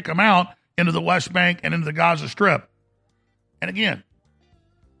property and kick them out into the West Bank and into the Gaza Strip. And again,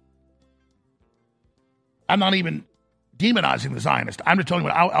 I'm not even demonizing the Zionists. I'm just telling you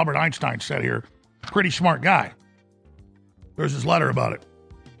what Albert Einstein said here. Pretty smart guy. There's his letter about it.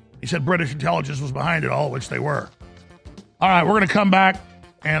 He said British intelligence was behind it all, which they were. All right, we're going to come back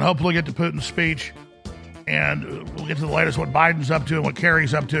and hopefully get to Putin's speech. And we'll get to the latest, what Biden's up to and what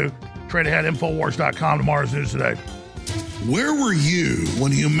Kerry's up to. Trade ahead, Infowars.com, tomorrow's news today. Where were you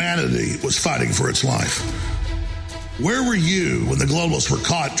when humanity was fighting for its life? Where were you when the globalists were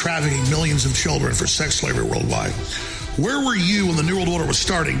caught trafficking millions of children for sex slavery worldwide? Where were you when the New World Order was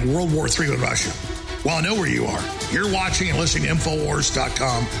starting World War III with Russia? Well, I know where you are. You're watching and listening to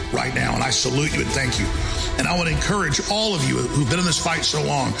Infowars.com right now, and I salute you and thank you. And I want to encourage all of you who've been in this fight so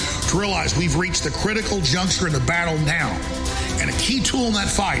long to realize we've reached the critical juncture in the battle now. And a key tool in that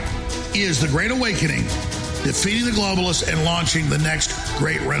fight is the Great Awakening, defeating the globalists and launching the next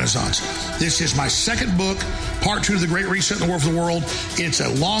great renaissance. This is my second book, part 2 of the Great Reset in the War for the World. It's a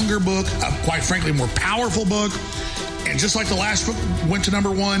longer book, quite frankly, a more powerful book. And just like the last book went to number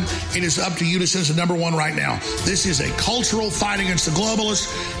 1, it is up to you to send us to number 1 right now. This is a cultural fight against the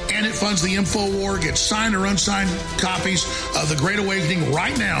globalists, and it funds the InfoWar. Get signed or unsigned copies of The Great Awakening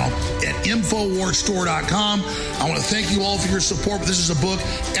right now at InfoWarsStore.com. I want to thank you all for your support, but this is a book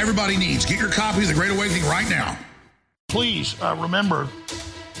everybody needs. Get your copy of The Great Awakening right now. Please remember,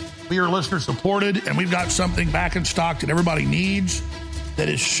 be your listener supported, and we've got something back in stock that everybody needs that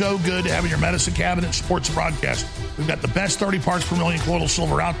is so good to have in your medicine cabinet, supports the broadcast. We've got the best 30 parts per million colloidal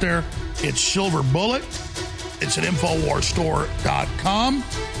silver out there. It's Silver Bullet. It's at InfoWarsStore.com.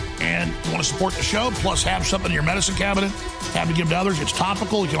 And you want to support the show, plus have something in your medicine cabinet, have to give to others. It's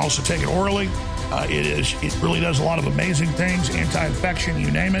topical. You can also take it orally. It really does a lot of amazing things, anti-infection, you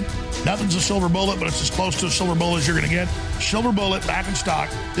name it. Nothing's a silver bullet, but it's as close to a silver bullet as you're going to get. Silver Bullet, back in stock,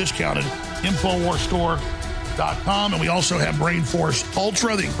 discounted, InfoWarsStore.com. And we also have Brain Force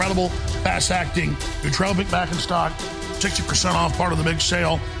Ultra, the incredible fast-acting nootropic, back in stock, 60% off, part of the big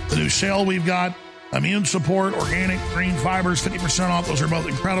sale. The new sale we've got, immune support, organic, green fibers, 50% off. Those are both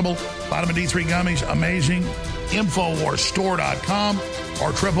incredible. Vitamin D3 gummies, amazing. InfoWarsStore.com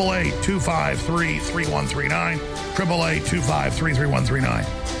or 888-253-3139. 888-253-3139.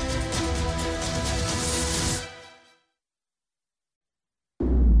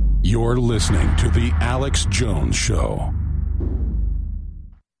 You're listening to The Alex Jones Show.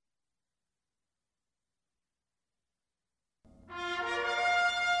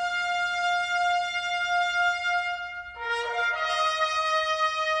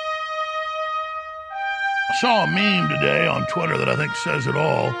 I saw a meme today on Twitter that I think says it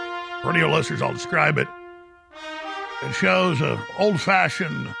all. For your listeners, I'll describe it. It shows an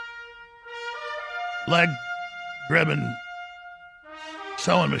old-fashioned, leg-driven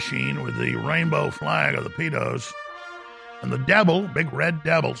sewing machine with the rainbow flag of the pedos, and the devil, big red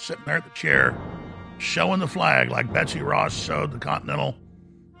devil, sitting there at the chair, showing the flag like Betsy Ross sewed the Continental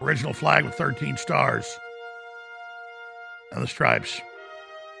original flag with 13 stars and the stripes.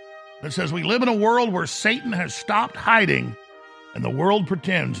 It says, we live in a world where Satan has stopped hiding and the world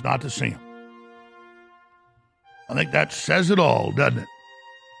pretends not to see him. I think that says it all, doesn't it?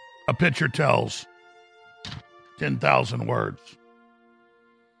 A picture tells 10,000 words.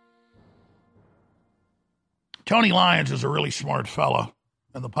 Tony Lyons is a really smart fella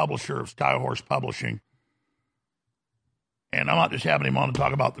and the publisher of Skyhorse Publishing. And I'm not just having him on to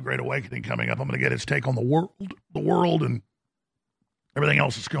talk about the Great Awakening coming up. I'm going to get his take on the world and everything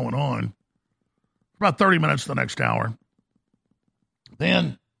else that's going on. For about 30 minutes the next hour.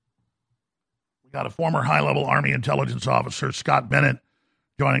 Then we got a former high-level Army intelligence officer, Scott Bennett,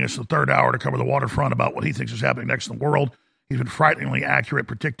 joining us in the third hour to cover the waterfront about what he thinks is happening next in the world. He's been frighteningly accurate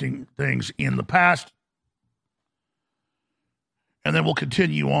predicting things in the past. And then we'll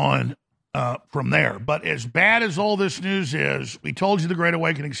continue on from there. But as bad as all this news is, we told you the Great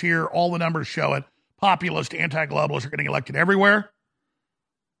Awakening's here. All the numbers show it. Populist, anti-globalists are getting elected everywhere,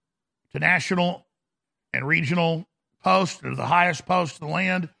 to national and regional posts, to the highest posts in the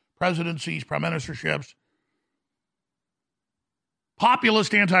land, presidencies, prime ministerships.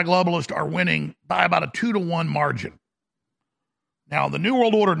 Populist, anti-globalists are winning by about a 2-to-1 margin. Now, the New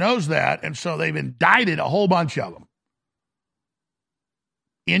World Order knows that, and so they've indicted a whole bunch of them.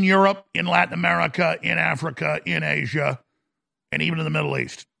 In Europe, in Latin America, in Africa, in Asia, and even in the Middle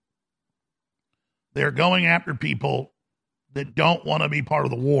East. They're going after people that don't want to be part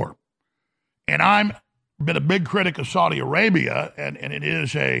of the war. And I've been a big critic of Saudi Arabia, and it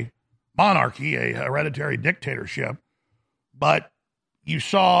is a monarchy, a hereditary dictatorship. But you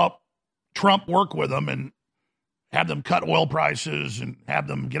saw Trump work with them and have them cut oil prices and have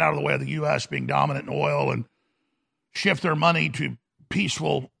them get out of the way of the U.S. being dominant in oil and shift their money to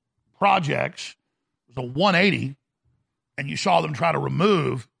peaceful projects. It was a 180, and you saw them try to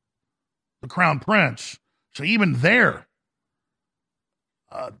remove the crown prince. So even there,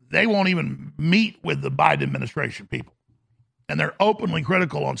 they won't even meet with the Biden administration people. And they're openly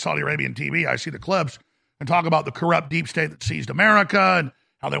critical on Saudi Arabian TV. I see the clips and talk about the corrupt deep state that seized America and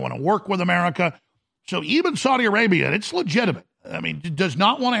how they want to work with America. So even Saudi Arabia, and it's legitimate, I mean, does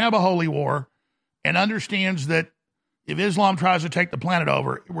not want to have a holy war and understands that if Islam tries to take the planet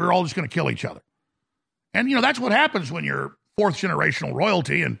over, we're all just going to kill each other. And, you know, that's what happens when you're fourth generational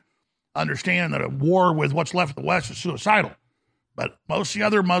royalty and understand that a war with what's left of the West is suicidal. But most of the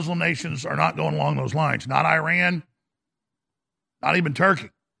other Muslim nations are not going along those lines. Not Iran, not even Turkey.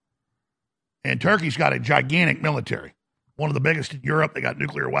 And Turkey's got a gigantic military, one of the biggest in Europe. They got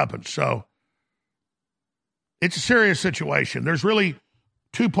nuclear weapons. So it's a serious situation. There's really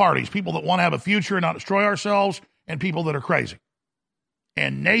two parties, people that want to have a future and not destroy ourselves, and people that are crazy.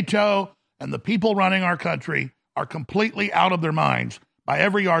 And NATO and the people running our country are completely out of their minds by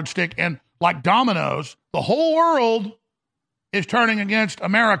every yardstick. And like dominoes, the whole world is turning against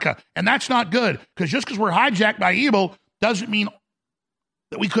America. And that's not good, because just because we're hijacked by evil doesn't mean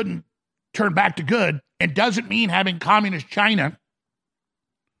that we couldn't turn back to good, and doesn't mean having communist China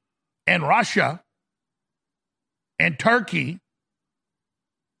and Russia and Turkey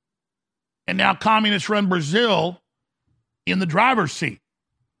and now communist-run Brazil in the driver's seat.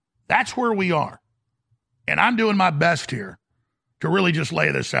 That's where we are. And I'm doing my best here to really just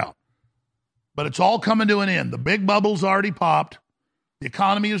lay this out. But it's all coming to an end. The big bubble's already popped. The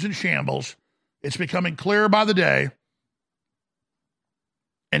economy is in shambles. It's becoming clearer by the day.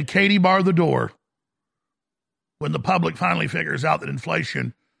 And Katie barred the door when the public finally figures out that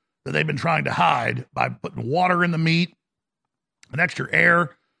inflation that they've been trying to hide by putting water in the meat and extra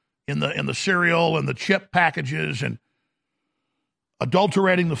air in the cereal and the chip packages and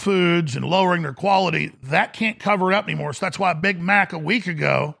adulterating the foods and lowering their quality, that can't cover it up anymore. So that's why a Big Mac a week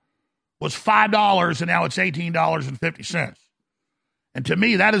ago was $5 and now it's $18.50. And to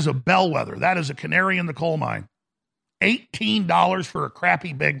me, that is a bellwether. That is a canary in the coal mine. $18 for a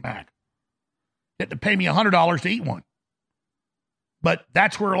crappy Big Mac. You have to pay me $100 to eat one. But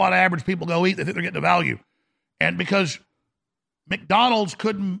that's where a lot of average people go eat. They think they're getting the value. And because McDonald's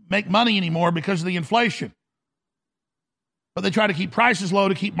couldn't make money anymore because of the inflation. But they try to keep prices low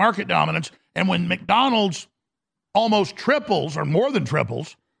to keep market dominance. And when McDonald's almost triples or more than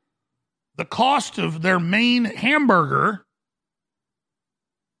triples the cost of their main hamburger,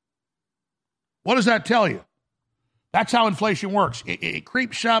 what does that tell you? That's how inflation works. It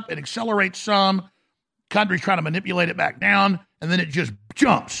creeps up, it accelerates some. Countries trying to manipulate it back down, and then it just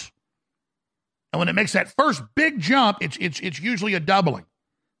jumps. And when it makes that first big jump, it's usually a doubling.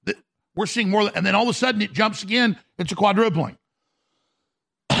 We're seeing more, and then all of a sudden it jumps again. It's a quadrupling.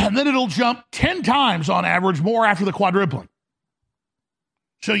 And then it'll jump 10 times on average more after the quadrupling.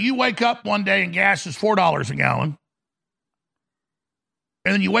 So you wake up one day and gas is $4 a gallon.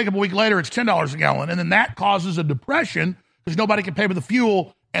 And then you wake up a week later, it's $10 a gallon. And then that causes a depression because nobody can pay for the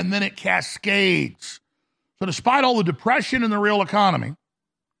fuel. And then it cascades. So despite all the depression in the real economy,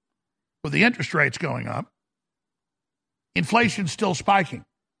 with the interest rates going up, inflation's still spiking.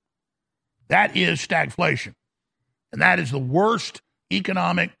 That is stagflation. And that is the worst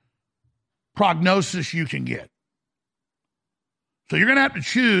economic prognosis you can get. So you're going to have to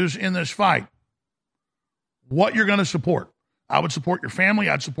choose in this fight what you're going to support. I would support your family.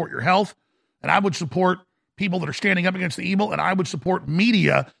 I'd support your health. And I would support people that are standing up against the evil, and I would support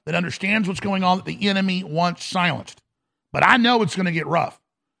media that understands what's going on that the enemy wants silenced. But I know it's going to get rough.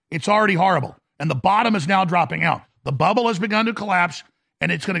 It's already horrible. And the bottom is now dropping out. The bubble has begun to collapse,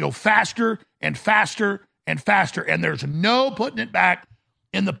 and it's going to go faster and faster and faster, and there's no putting it back.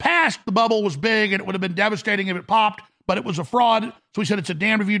 In the past, the bubble was big, and it would have been devastating if it popped, but it was a fraud, so we said it's a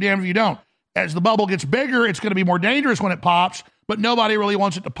damned if you don't. As the bubble gets bigger, it's going to be more dangerous when it pops, but nobody really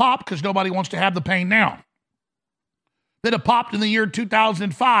wants it to pop because nobody wants to have the pain now. That it popped in the year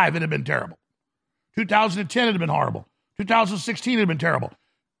 2005, it had been terrible. 2010, it had been horrible. 2016, it had been terrible.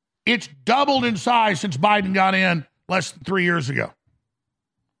 It's doubled in size since Biden got in less than 3 years ago.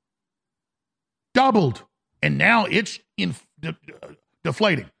 Doubled. And now it's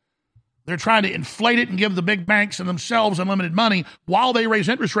deflating. They're trying to inflate it and give the big banks and themselves unlimited money while they raise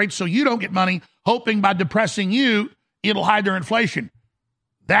interest rates so you don't get money, hoping by depressing you, it'll hide their inflation.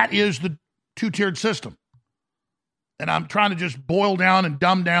 That is the two-tiered system. And I'm trying to just boil down and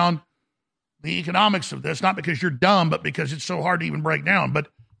dumb down the economics of this, not because you're dumb, but because it's so hard to even break down. But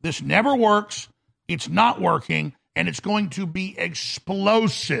this never works. It's not working, and it's going to be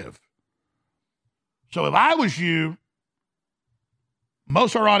explosive. So if I was you,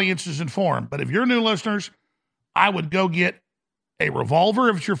 most of our audience is informed, but if you're new listeners, I would go get a revolver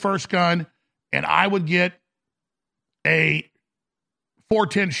if it's your first gun, and I would get a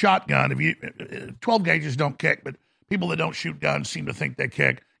 410 shotgun. If you 12 gauges don't kick, but people that don't shoot guns seem to think they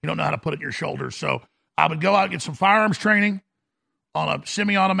kick. You don't know how to put it in your shoulders. So I would go out and get some firearms training on a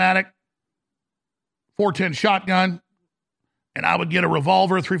semi-automatic 410 shotgun, and I would get a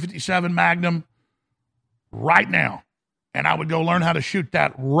revolver, 357 Magnum, right now. And I would go learn how to shoot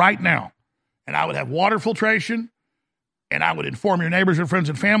that right now. And I would have water filtration, and I would inform your neighbors and friends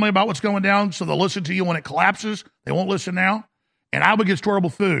and family about what's going down so they'll listen to you when it collapses. They won't listen now. And I would get storable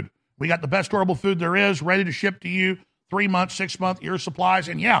food. We got the best storable food there is, ready to ship to you, 3 months, 6 month, year supplies.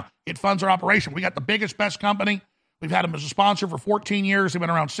 And yeah, it funds our operation. We got the biggest, best company. We've had them as a sponsor for 14 years. They've been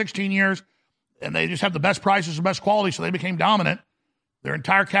around 16 years. And they just have the best prices and best quality, so they became dominant. Their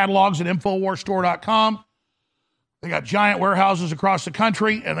entire catalog's at InfoWarsStore.com. They got giant warehouses across the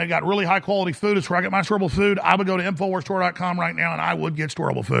country, and they got really high-quality food. It's where I get my storable food. I would go to InfoWarsStore.com right now, and I would get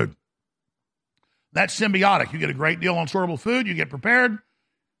storable food. That's symbiotic. You get a great deal on storable food. You get prepared.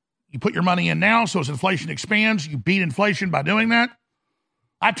 You put your money in now, so as inflation expands, you beat inflation by doing that.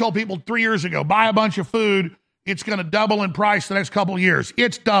 I told people 3 years ago, buy a bunch of food. It's going to double in price the next couple of years.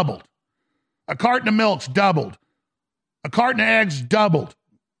 It's doubled. A carton of milk's doubled. A carton of eggs doubled.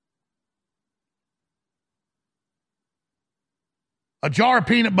 A jar of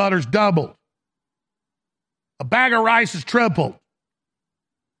peanut butter's doubled. A bag of rice is tripled.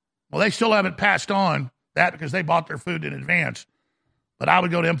 Well, they still haven't passed on that because they bought their food in advance. But I would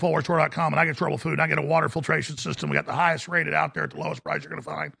go to InfoWarsStore.com and I get storable food and I get a water filtration system. We got the highest rated out there at the lowest price you're going to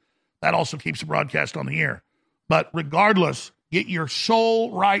find. That also keeps the broadcast on the air. But regardless, get your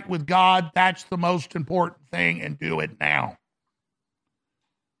soul right with God. That's the most important thing, and do it now.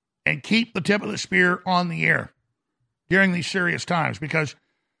 And keep the tip of the spear on the air during these serious times, because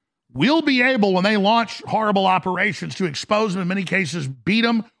we'll be able, when they launch horrible operations, to expose them, in many cases, beat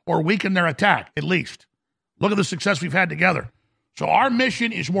them or weaken their attack, at least. Look at the success we've had together. So our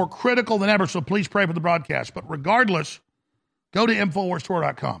mission is more critical than ever, so please pray for the broadcast. But regardless, go to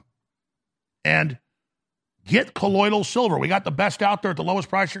InfoWarsStore.com and get colloidal silver. We got the best out there at the lowest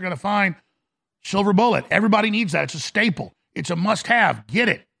price you're going to find. Silver bullet. Everybody needs that. It's a staple. It's a must-have. Get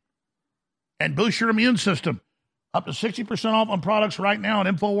it. And boost your immune system. Up to 60% off on products right now at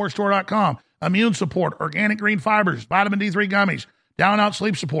InfoWarsStore.com. Immune support, organic green fibers, vitamin D3 gummies, down-out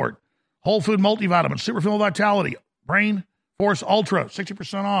sleep support, whole food multivitamins, Superfuel Vitality, Brain Force Ultra,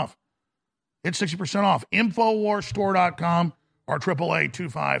 60% off. It's 60% off. InfoWarsStore.com or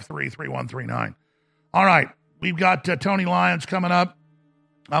 888-253-3139. All right, we've got Tony Lyons coming up.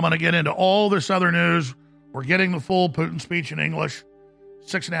 I'm going to get into all this other news. We're getting the full Putin speech in English,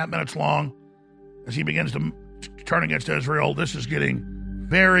 6.5 minutes long, as he begins to turn against Israel. This is getting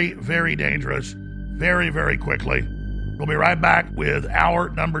very, very dangerous, very, very quickly. We'll be right back with hour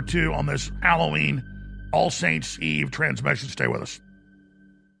number 2 on this Halloween All Saints Eve transmission. Stay with us.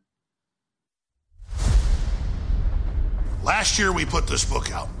 Last year, we put this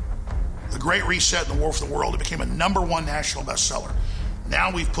book out, The Great Reset and the War for the World. It became a #1 national bestseller.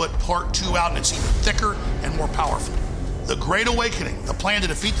 Now we've put part 2 out, and it's even thicker and more powerful. The Great Awakening, the plan to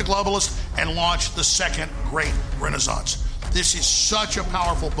defeat the globalists and launch the second Great Renaissance. This is such a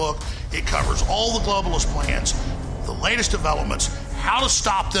powerful book. It covers all the globalist plans, the latest developments, how to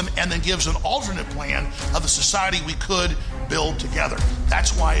stop them, and then gives an alternate plan of the society we could build together.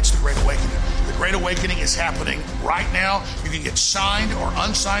 That's why it's The Great Awakening. The Great Awakening is happening right now. You can get signed or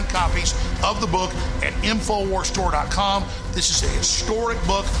unsigned copies of the book at InfoWarsStore.com. This is a historic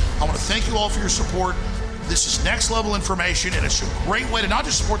book. I want to thank you all for your support. This is next level information, and it's a great way to not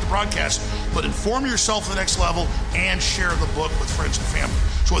just support the broadcast, but inform yourself to the next level and share the book with friends and family.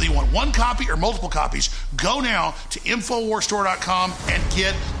 So whether you want one copy or multiple copies, go now to InfoWarsStore.com and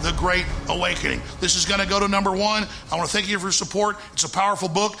get The Great Awakening. This is going to go to number 1. I want to thank you for your support. It's a powerful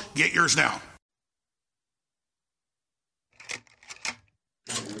book. Get yours now.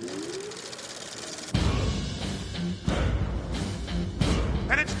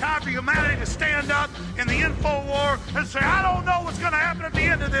 And it's time for humanity to stand up in the info war and say, I don't know what's going to happen at the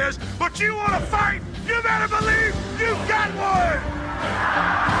end of this, but you want to fight, you better believe you got one.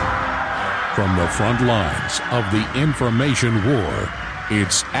 From the front lines of the information war,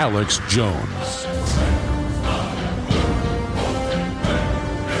 it's Alex Jones.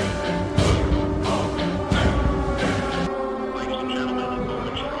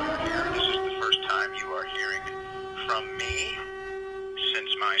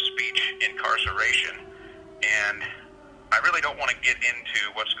 Incarceration, and I really don't want to get into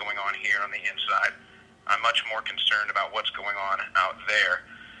what's going on here on the inside. I'm much more concerned about what's going on out there.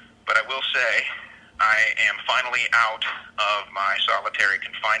 But I will say I am finally out of my solitary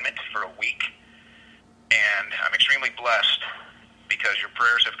confinement for a week, and I'm extremely blessed because your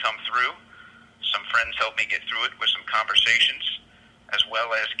prayers have come through. Some friends helped me get through it with some conversations, as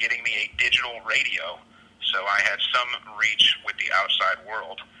well as getting me a digital radio, so I had some reach with the outside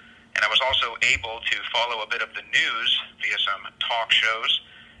world. And I was also able to follow a bit of the news via some talk shows,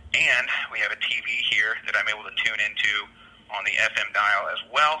 and we have a TV here that I'm able to tune into on the FM dial as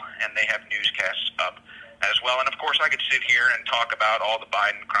well, and they have newscasts up as well. And of course I could sit here and talk about all the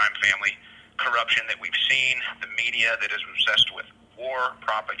Biden crime family corruption that we've seen, the media that is obsessed with war,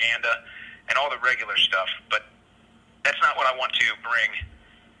 propaganda, and all the regular stuff, but that's not what I want to bring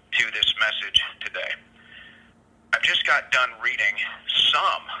to this message today. I've just got done reading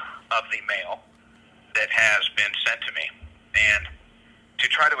some of the mail that has been sent to me, and to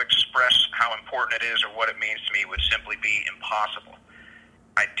try to express how important it is or what it means to me would simply be impossible.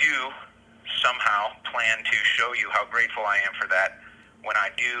 I do somehow plan to show you how grateful I am for that when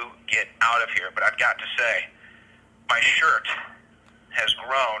I do get out of here, but I've got to say, my shirt has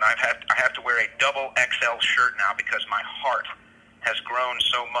grown. I have to wear a double XL shirt now because my heart has grown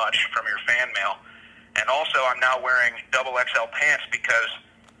so much from your fan mail, and also I'm now wearing double XL pants because,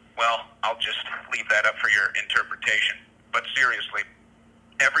 well, I'll just leave that up for your interpretation. But seriously,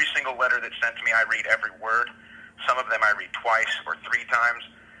 every single letter that's sent to me, I read every word. Some of them I read twice or 3 times.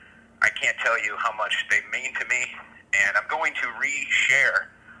 I can't tell you how much they mean to me, and I'm going to re-share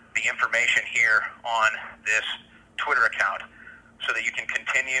the information here on this Twitter account so that you can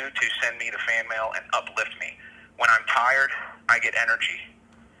continue to send me the fan mail and uplift me. When I'm tired, I get energy.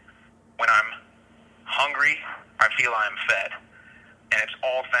 When I'm hungry, I feel I'm fed. And it's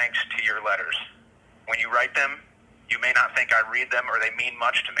all thanks to your letters. When you write them, you may not think I read them or they mean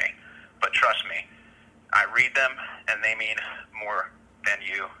much to me, but trust me, I read them and they mean more than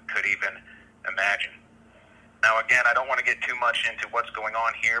you could even imagine. Now again, I don't want to get too much into what's going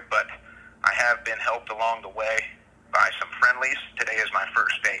on here, but I have been helped along the way by some friendlies. Today is my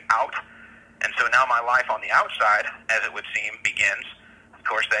first day out, and so now my life on the outside, as it would seem, begins. Of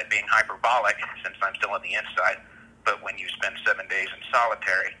course, that being hyperbolic since I'm still on the inside. But when you spend 7 days in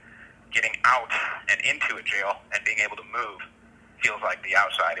solitary, getting out and into a jail and being able to move feels like the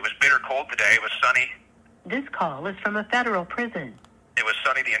outside. It was bitter cold today. It was sunny. This call is from a federal prison. It was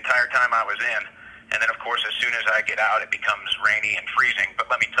sunny the entire time I was in. And then, of course, as soon as I get out, it becomes rainy and freezing. But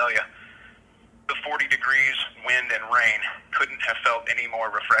let me tell you, the 40 degrees, wind, and rain couldn't have felt any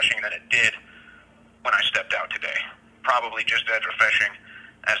more refreshing than it did when I stepped out today. Probably just as refreshing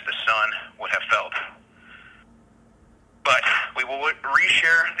as the sun would have felt. But we will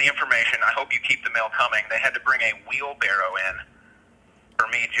reshare the information. I hope you keep the mail coming. They had to bring a wheelbarrow in for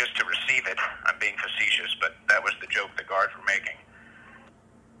me just to receive it. I'm being facetious, but that was the joke the guards were making.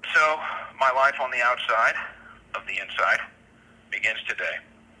 So my life on the outside of the inside begins today.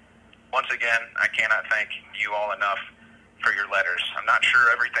 Once again, I cannot thank you all enough for your letters. I'm not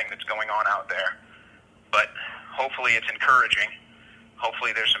sure everything that's going on out there, but hopefully it's encouraging.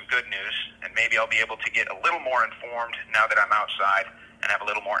 Hopefully there's some good news, and maybe I'll be able to get a little more informed now that I'm outside and have a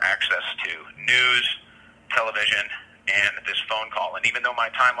little more access to news, television, and this phone call. And even though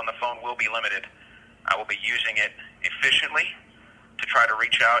my time on the phone will be limited, I will be using it efficiently to try to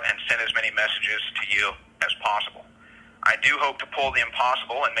reach out and send as many messages to you as possible. I do hope to pull the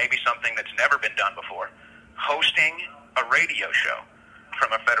impossible, and maybe something that's never been done before, hosting a radio show from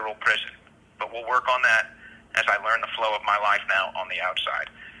a federal prison. but we'll work on that as I learn the flow of my life now on the outside.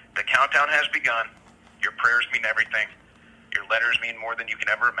 The countdown has begun. Your prayers mean everything. Your letters mean more than you can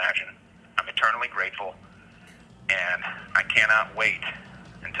ever imagine. I'm eternally grateful, and I cannot wait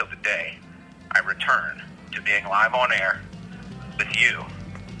until the day I return to being live on air with you,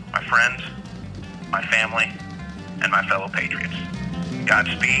 my friends, my family, and my fellow patriots.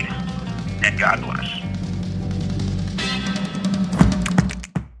 Godspeed, and God bless.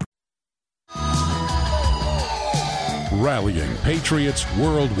 Rallying patriots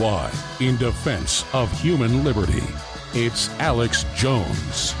worldwide in defense of human liberty. It's Alex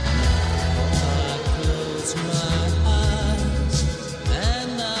Jones.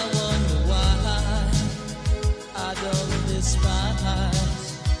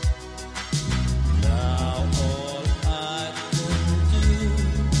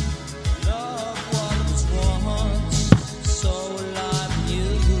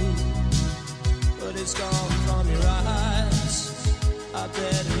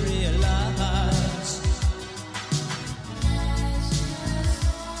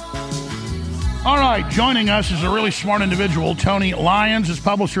 All right, joining us is a really smart individual. Tony Lyons is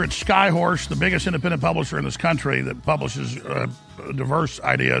publisher at Skyhorse, the biggest independent publisher in this country that publishes diverse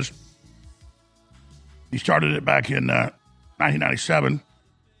ideas. He started it back in 1997,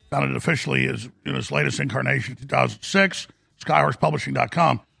 founded it officially in its latest incarnation, 2006,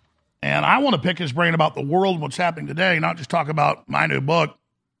 skyhorsepublishing.com. And I want to pick his brain about the world and what's happening today, not just talk about my new book,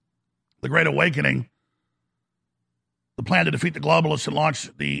 The Great Awakening, the plan to defeat the globalists and launch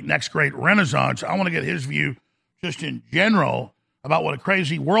the next great renaissance. I want to get his view just in general about what a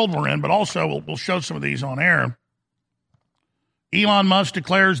crazy world we're in, but also we'll show some of these on air. Elon Musk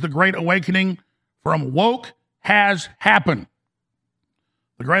declares the Great Awakening from woke has happened.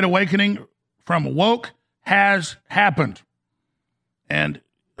 The Great Awakening from woke has happened. And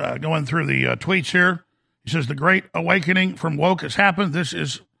going through the tweets here, he says the Great Awakening from woke has happened. This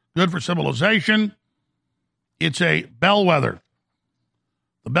is good for civilization. It's a bellwether.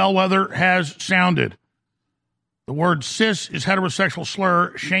 The bellwether has sounded. The word cis is heterosexual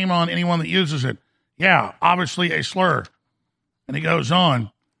slur. Shame on anyone that uses it. Yeah, obviously a slur. And he goes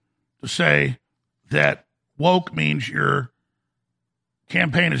on to say that woke means your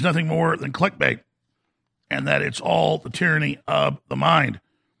campaign is nothing more than clickbait and that it's all the tyranny of the mind.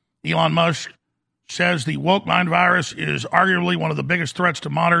 Elon Musk says the woke mind virus is arguably one of the biggest threats to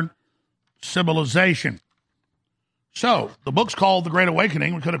modern civilization. So, the book's called The Great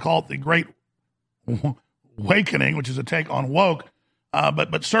Awakening. We could have called it The Great Awakening, which is a take on woke.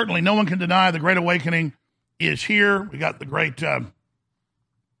 But certainly no one can deny The Great Awakening is here. We got the great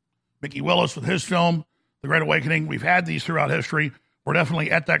Mickey Willis with his film, The Great Awakening. We've had these throughout history. We're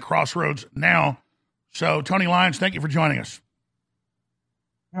definitely at that crossroads now. So, Tony Lyons, thank you for joining us.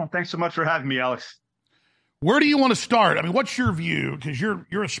 Well, thanks so much for having me, Alex. Where do you want to start? I mean, what's your view? Because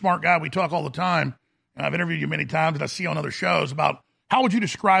you're a smart guy. We talk all the time. And I've interviewed you many times, and I see you on other shows about how would you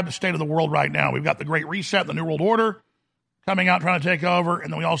describe the state of the world right now? We've got the Great Reset, the New World Order coming out, trying to take over,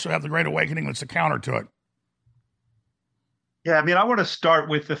 and then we also have the Great Awakening that's a counter to it. Yeah, I mean, I want to start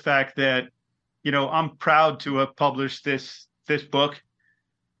with the fact that, I'm proud to have published this book.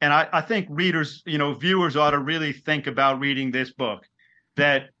 And I think readers, viewers ought to really think about reading this book,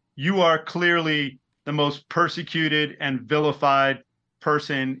 that you are clearly the most persecuted and vilified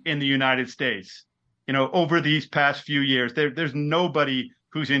person in the United States. Over these past few years, there's nobody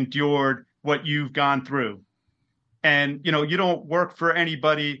who's endured what you've gone through. And, you don't work for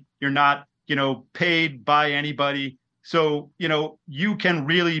anybody. You're not, paid by anybody. So, you can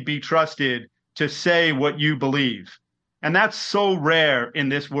really be trusted to say what you believe. And that's so rare in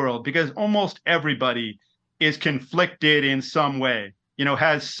this world because almost everybody is conflicted in some way,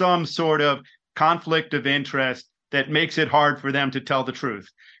 has some sort of conflict of interest that makes it hard for them to tell the truth.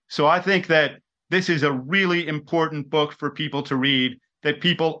 So I think that this is a really important book for people to read, that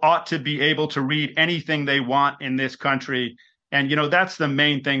people ought to be able to read anything they want in this country. And, that's the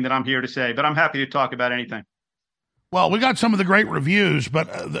main thing that I'm here to say, but I'm happy to talk about anything. Well, we got some of the great reviews, but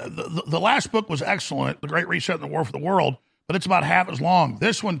the last book was excellent, The Great Reset and the War for the World, but it's about half as long.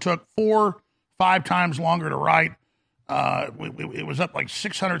 This one took 4-5 times longer to write. It was up like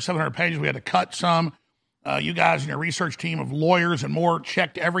 600, 700 pages. We had to cut some. You guys and your research team of lawyers and more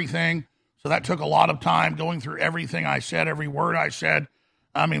checked everything. So that took a lot of time going through everything I said, every word I said.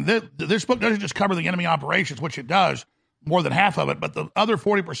 I mean, this book doesn't just cover the enemy operations, which it does, more than half of it, but the other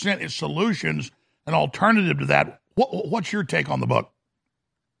 40% is solutions, an alternative to that. What's your take on the book?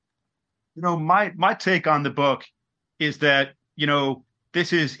 My take on the book is that,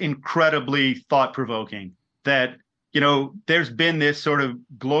 this is incredibly thought-provoking, that, there's been this sort of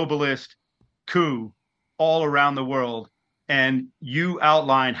globalist coup all around the world, and you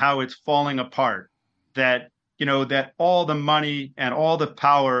outline how it's falling apart, that, that all the money and all the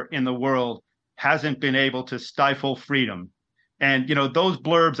power in the world hasn't been able to stifle freedom. And, those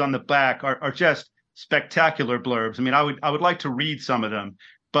blurbs on the back are just spectacular blurbs. I mean, I would like to read some of them,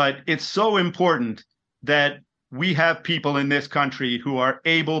 but it's so important that we have people in this country who are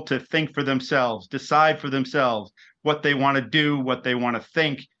able to think for themselves, decide for themselves what they want to do, what they want to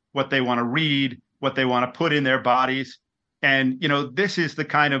think, what they want to read, what they want to put in their bodies. And, this is the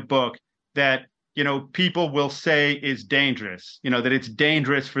kind of book that, people will say is dangerous, that it's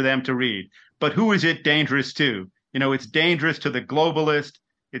dangerous for them to read. But who is it dangerous to? It's dangerous to the globalist.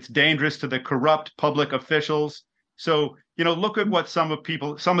 It's dangerous to the corrupt public officials. So, look at what some of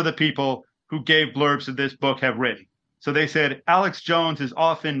the people who gave blurbs to this book have written. So they said, Alex Jones is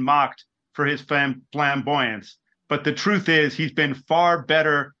often mocked for his flamboyance, but the truth is he's been far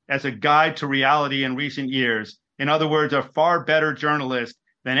better as a guide to reality in recent years. In other words, a far better journalist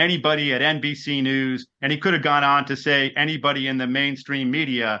than anybody at NBC News. And he could have gone on to say anybody in the mainstream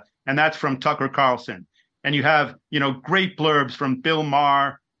media, and that's from Tucker Carlson. And you have, great blurbs from Bill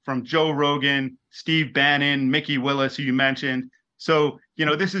Maher, from Joe Rogan, Steve Bannon, Mickey Willis, who you mentioned. So,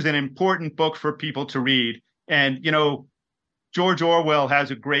 this is an important book for people to read. And, George Orwell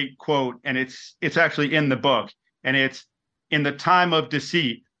has a great quote, and it's actually in the book. And it's, in the time of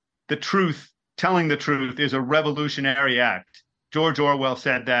deceit, telling the truth is a revolutionary act. George Orwell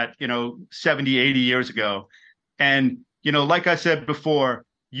said that, 70, 80 years ago. And, like I said before,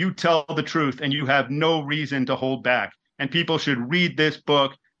 you tell the truth and you have no reason to hold back. And people should read this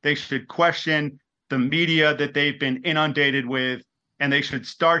book. They should question the media that they've been inundated with, and they should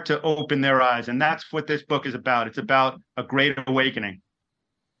start to open their eyes. And that's what this book is about. It's about a great awakening.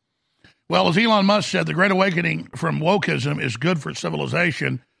 Well, as Elon Musk said, the great awakening from wokeism is good for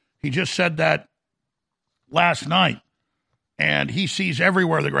civilization. He just said that last night. And he sees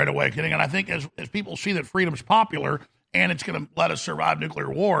everywhere the great awakening. And I think as people see that freedom's popular and it's going to let us survive nuclear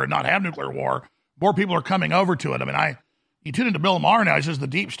war and not have nuclear war, more people are coming over to it. I mean, you tune into Bill Maher now. He says the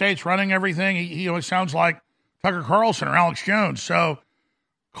deep state's running everything. He always sounds like Tucker Carlson or Alex Jones. So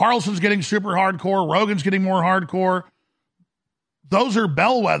Carlson's getting super hardcore. Rogan's getting more hardcore. Those are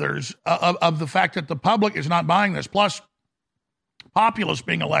bellwethers of the fact that the public is not buying this. Plus, populists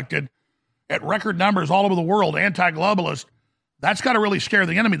being elected at record numbers all over the world, anti-globalist, that's got to really scare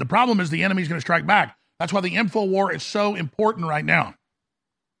the enemy. The problem is the enemy's going to strike back. That's why the info war is so important right now.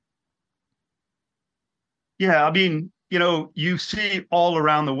 Yeah, I mean, you see all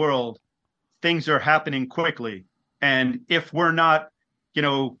around the world, things are happening quickly. And if we're not,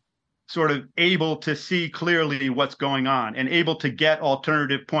 sort of able to see clearly what's going on and able to get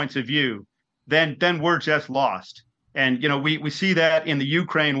alternative points of view, then we're just lost. And, we see that in the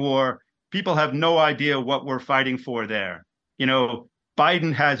Ukraine war. People have no idea what we're fighting for there.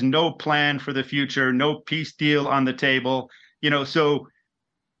 Biden has no plan for the future, no peace deal on the table. So,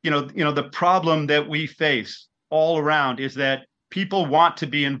 the problem that we face all around is that people want to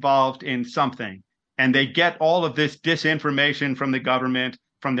be involved in something, and they get all of this disinformation from the government,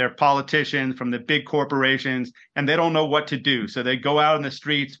 from their politicians, from the big corporations, and they don't know what to do. So they go out in the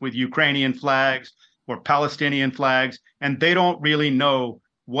streets with Ukrainian flags or Palestinian flags, and they don't really know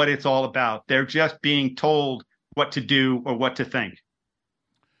what it's all about. They're just being told what to do or what to think.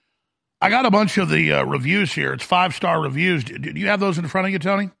 I got a bunch of the reviews here. It's 5-star reviews. Do you have those in front of you,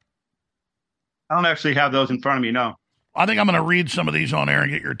 Tony? I don't actually have those in front of me, no. I think I'm going to read some of these on air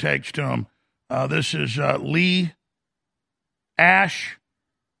and get your takes to them. This is Lee Ash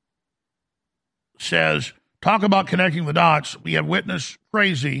says, talk about connecting the dots. We have witnessed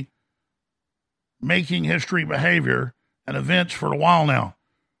crazy making history behavior and events for a while now.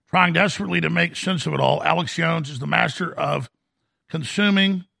 Trying desperately to make sense of it all, Alex Jones is the master of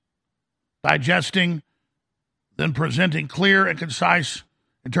consuming, digesting, then presenting clear and concise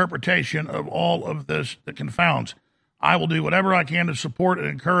interpretation of all of this that confounds. I will do whatever I can to support and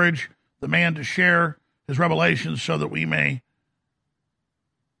encourage the man to share his revelations so that we may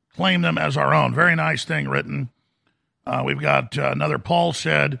claim them as our own. Very nice thing written. We've got another Paul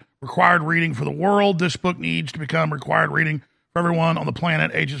said, required reading for the world. This book needs to become required reading for everyone on the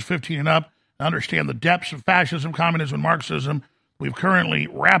planet ages 15 and up to understand the depths of fascism, communism, and Marxism we've currently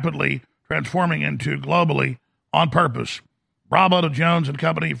rapidly transforming into globally on purpose. Bravo to Jones and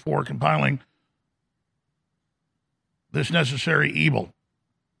company for compiling this necessary evil.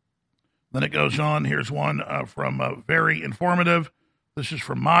 Then it goes on. Here's one from Very Informative. This is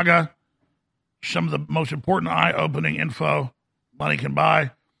from MAGA. Some of the most important eye-opening info money can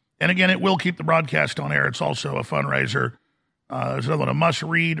buy. And again, it will keep the broadcast on air. It's also a fundraiser There's another one, a must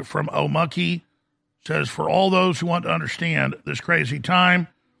read from O'Mucky. Says, for all those who want to understand this crazy time.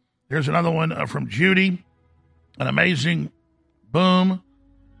 Here's another one from Judy. An amazing boom.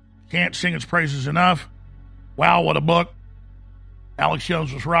 Can't sing its praises enough. Wow, what a book. Alex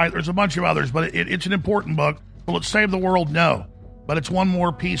Jones was right. There's a bunch of others, but it's an important book. Will it save the world? No. But it's one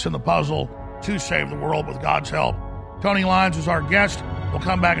more piece in the puzzle to save the world with God's help. Tony Lyons is our guest. We'll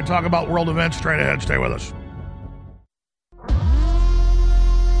come back and talk about world events straight ahead. Stay with us.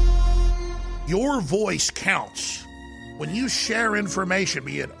 Your voice counts. When you share information,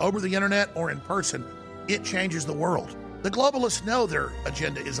 be it over the internet or in person, it changes the world. The globalists know their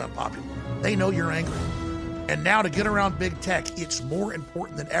agenda is unpopular. They know you're angry. And now to get around big tech, it's more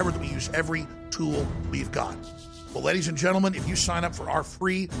important than ever that we use every tool we've got. Well, ladies and gentlemen, if you sign up for our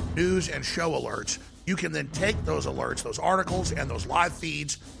free news and show alerts, you can then take those alerts, those articles, and those live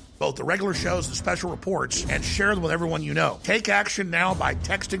feeds, both the regular shows, the special reports, and share them with everyone you know. Take action now by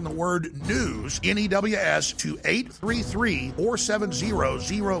texting the word NEWS, N-E-W-S, to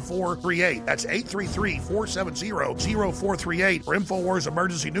 833-470-0438. That's 833-470-0438 for InfoWars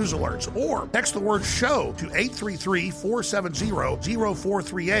emergency news alerts. Or text the word SHOW to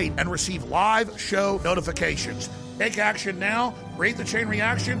 833-470-0438 and receive live show notifications. Take action now, create the chain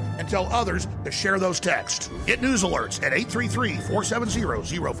reaction, and tell others to share those texts. Get news alerts at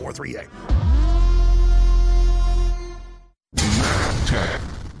 833-470-0438.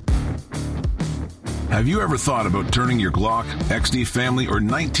 Have you ever thought about turning your Glock, XD Family, or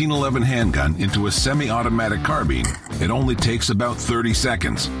 1911 handgun into a semi-automatic carbine? It only takes about 30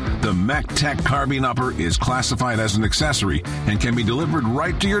 seconds. The MacTech Carbine Upper is classified as an accessory and can be delivered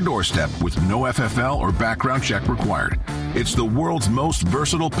right to your doorstep with no FFL or background check required. It's the world's most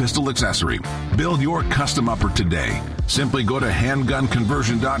versatile pistol accessory. Build your custom upper today. Simply go to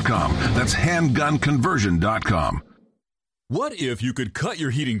handgunconversion.com. That's handgunconversion.com. What if you could cut your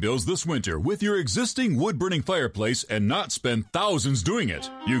heating bills this winter with your existing wood-burning fireplace and not spend thousands doing it?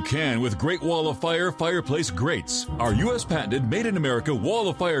 You can with Great Wall of Fire fireplace grates. Our U.S. patented made-in-America Wall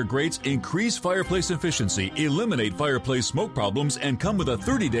of Fire grates increase fireplace efficiency, eliminate fireplace smoke problems, and come with a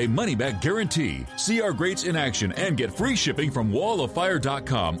 30-day money-back guarantee. See our grates in action and get free shipping from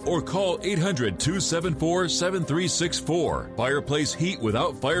walloffire.com or call 800-274-7364. Fireplace heat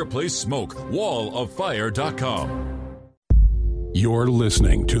without fireplace smoke. walloffire.com. You're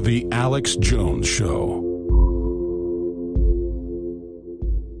listening to The Alex Jones Show.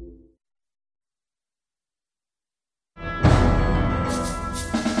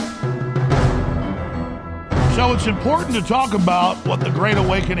 So it's important to talk about what the Great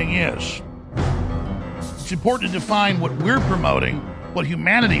Awakening is. It's important to define what we're promoting, what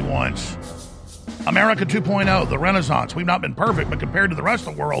humanity wants. America 2.0, the Renaissance. We've not been perfect, but compared to the rest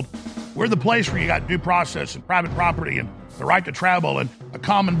of the world, we're the place where you got due process and private property and the right to travel, and a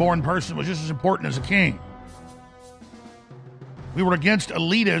common-born person was just as important as a king. We were against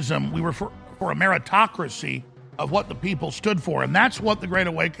elitism. We were for a meritocracy of what the people stood for, and that's what the Great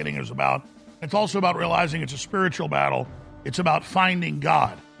Awakening is about. It's also about realizing it's a spiritual battle. It's about finding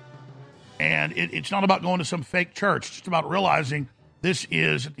God. And it's not about going to some fake church. It's just about realizing this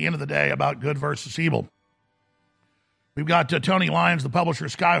is, at the end of the day, about good versus evil. We've got Tony Lyons, the publisher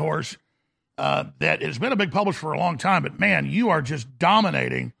of Skyhorse, that has been a big publisher for a long time. But, man, you are just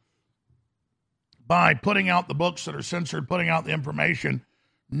dominating by putting out the books that are censored, putting out the information.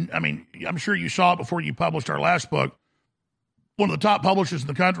 I mean, I'm sure you saw it before you published our last book. One of the top publishers in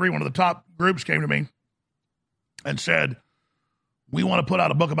the country, one of the top groups came to me and said, we want to put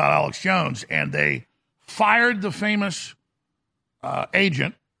out a book about Alex Jones. And they fired the famous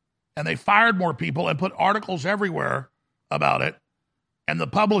agent, and they fired more people and put articles everywhere about it. And the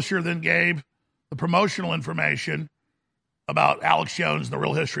publisher then gave the promotional information about Alex Jones and the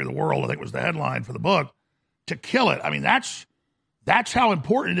real history of the world, I think was the headline for the book, to kill it. I mean, that's how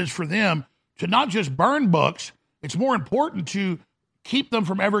important it is for them to not just burn books. It's more important to keep them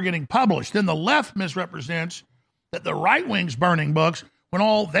from ever getting published. Then the left misrepresents that the right wing's burning books when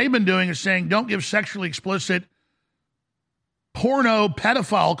all they've been doing is saying, don't give sexually explicit porno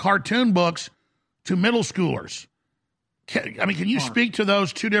pedophile cartoon books to middle schoolers. I mean, can you speak to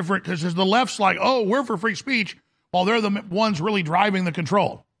those two different, because the left's like, oh, we're for free speech, while they're the ones really driving the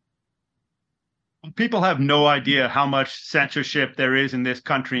control. People have no idea how much censorship there is in this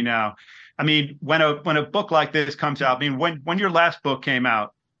country now. I mean, when a book like this comes out, I mean, when your last book came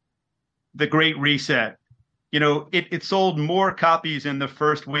out, The Great Reset, you know, it sold more copies in the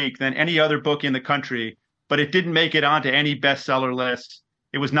first week than any other book in the country, but it didn't make it onto any bestseller lists.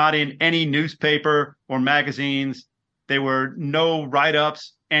 It was not in any newspaper or magazines. There were no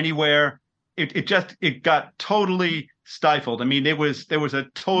write-ups anywhere. it got totally stifled. I mean, there was a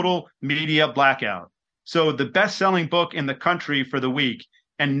total media blackout. So the best-selling book in the country for the week,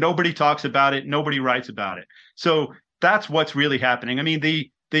 and nobody talks about it, nobody writes about it. So that's what's really happening. I mean,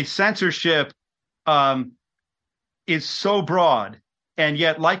 the censorship is so broad, and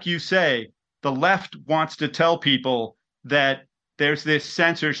yet, like you say, the left wants to tell people that there's this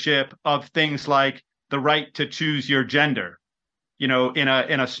censorship of things like the right to choose your gender, in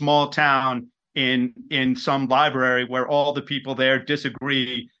a small town in some library where all the people there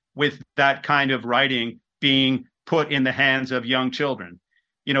disagree with that kind of writing being put in the hands of young children,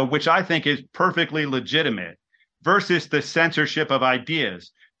 which I think is perfectly legitimate, versus the censorship of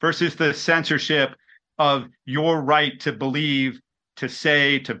ideas, versus the censorship of your right to believe, to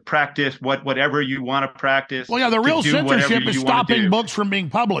say, to practice whatever you want to practice. Well, yeah, the real censorship is stopping books from being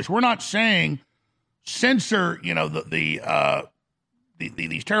published. We're not saying censor,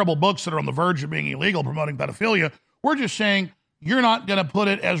 these terrible books that are on the verge of being illegal, promoting pedophilia. We're just saying you're not going to put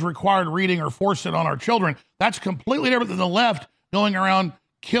it as required reading or force it on our children. That's completely different than the left going around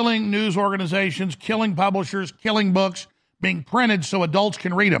killing news organizations, killing publishers, killing books being printed so adults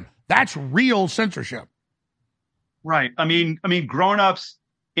can read them. That's real censorship. Right. I mean, grown-ups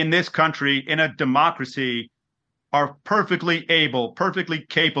in this country, in a democracy, are perfectly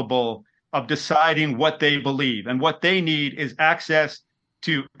capable of deciding what they believe. And what they need is access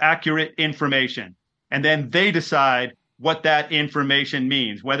to accurate information. And then they decide what that information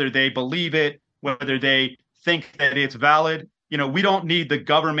means, whether they believe it, whether they think that it's valid. We don't need the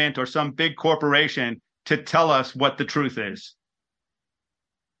government or some big corporation to tell us what the truth is.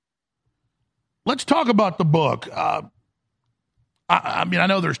 Let's talk about the book. I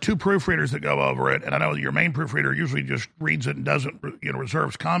know there's two proofreaders that go over it, and I know your main proofreader usually just reads it and doesn't,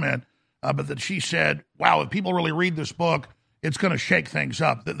 reserves comment. But that she said, wow, if people really read this book, it's going to shake things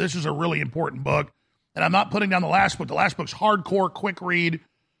up. That this is a really important book. And I'm not putting down the last book. The last book's hardcore, quick read.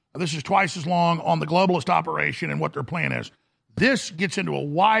 This is twice as long on the globalist operation and what their plan is. This gets into a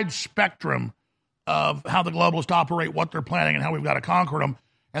wide spectrum of how the globalists operate, what they're planning, and how we've got to conquer them.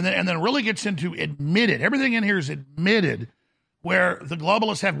 And then really gets into admitted. Everything in here is admitted, where the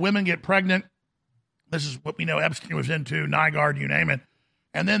globalists have women get pregnant. This is what we know Epstein was into, Nygaard, you name it.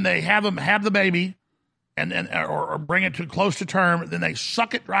 And then they have them have the baby, and then or bring it to close to term. Then they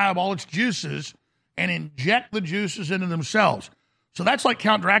suck it dry of all its juices and inject the juices into themselves. So that's like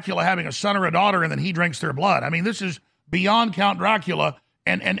Count Dracula having a son or a daughter, and then he drinks their blood. I mean, this is beyond Count Dracula,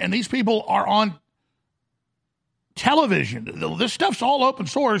 and these people are on television. This stuff's all open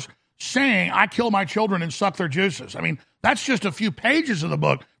source, saying I kill my children and suck their juices. I mean, that's just a few pages of the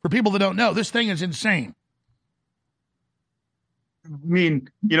book for people that don't know. This thing is insane. I mean,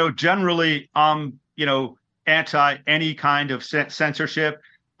 generally, anti any kind of censorship.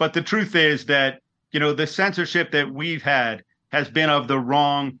 But the truth is that, the censorship that we've had has been of the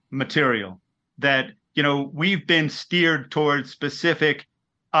wrong material, that, we've been steered towards specific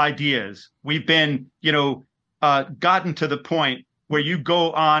ideas. We've been, gotten to the point where you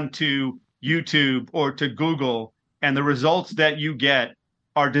go on to YouTube or to Google, and the results that you get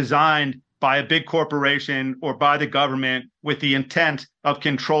are designed by a big corporation or by the government with the intent of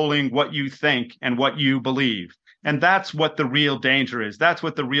controlling what you think and what you believe. And that's what the real danger is. That's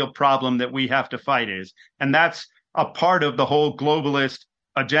what the real problem that we have to fight is. And that's a part of the whole globalist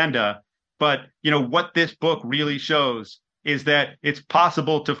agenda. But, what this book really shows is that it's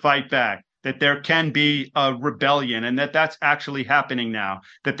possible to fight back, that there can be a rebellion, and that's actually happening now,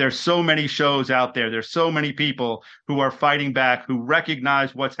 that there's so many shows out there. There's so many people who are fighting back, who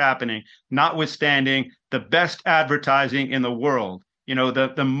recognize what's happening, notwithstanding the best advertising in the world,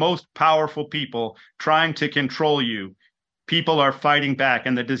 the most powerful people trying to control you. People are fighting back,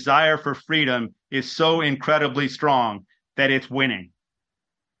 and the desire for freedom is so incredibly strong that it's winning.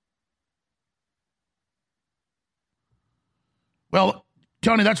 Well,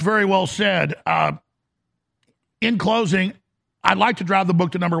 Tony, that's very well said. In closing, I'd like to drive the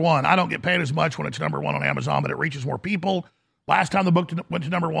book to number one. I don't get paid as much when it's number one on Amazon, but it reaches more people. Last time the book went to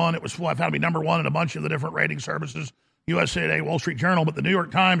number one, it was found to be number one in a bunch of the different rating services, USA Today, Wall Street Journal, but the New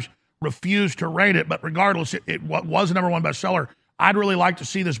York Times refused to rate it. But regardless, it was a number one bestseller. I'd really like to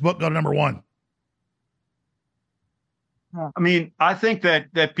see this book go to number one. I mean, I think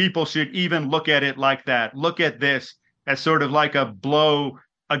that people should even look at it like that. Look at this as sort of like a blow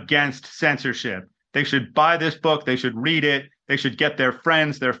against censorship. They should buy this book. They should read it. They should get their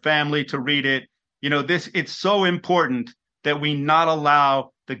friends, their family to read it. It's so important that we not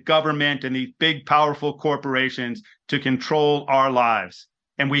allow the government and these big, powerful corporations to control our lives.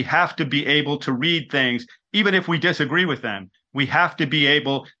 And we have to be able to read things, even if we disagree with them. We have to be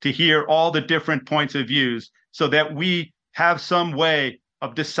able to hear all the different points of views so that we have some way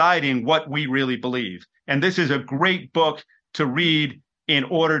of deciding what we really believe. And this is a great book to read in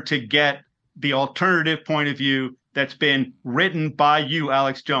order to get the alternative point of view that's been written by you,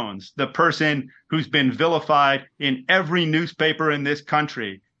 Alex Jones, the person who's been vilified in every newspaper in this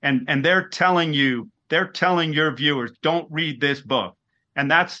country. And they're telling your viewers, don't read this book.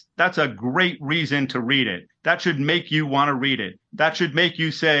 And that's a great reason to read it. That should make you want to read it. That should make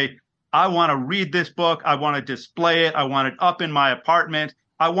you say, I want to read this book. I want to display it. I want it up in my apartment.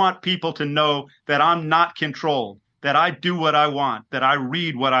 I want people to know that I'm not controlled, that I do what I want, that I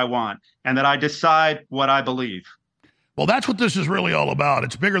read what I want, and that I decide what I believe. Well, that's what this is really all about.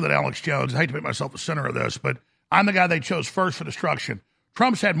 It's bigger than Alex Jones. I hate to make myself the center of this, but I'm the guy they chose first for destruction.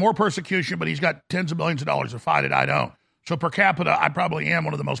 Trump's had more persecution, but he's got tens of millions of dollars to fight it. I don't. So per capita, I probably am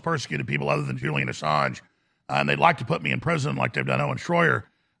one of the most persecuted people other than Julian Assange. And they'd like to put me in prison like they've done Owen Schroyer,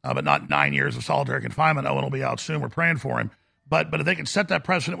 but not 9 years of solitary confinement. Owen will be out soon. We're praying for him. But if they can set that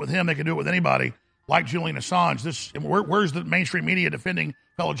precedent with him, they can do it with anybody like Julian Assange. Where's the mainstream media defending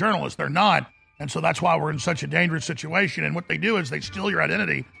fellow journalists? They're not. And so that's why we're in such a dangerous situation. And what they do is they steal your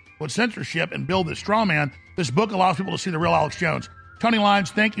identity with censorship and build this straw man. This book allows people to see the real Alex Jones. Tony Lyons,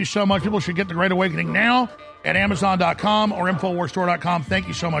 thank you so much. People should get The Great Awakening now at Amazon.com or InfoWarsStore.com. Thank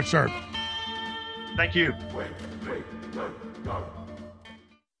you so much, sir. Thank you.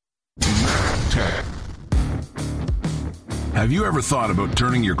 Have you ever thought about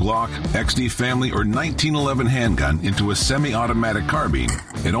turning your Glock, XD Family, or 1911 handgun into a semi-automatic carbine?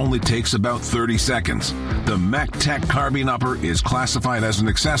 It only takes about 30 seconds. The MacTac Carbine Upper is classified as an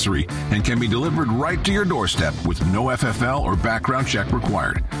accessory and can be delivered right to your doorstep with no FFL or background check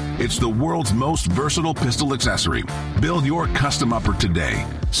required. It's the world's most versatile pistol accessory. Build your custom upper today.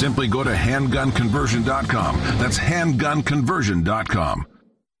 Simply go to handgunconversion.com. That's handgunconversion.com.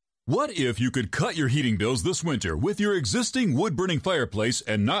 What if you could cut your heating bills this winter with your existing wood-burning fireplace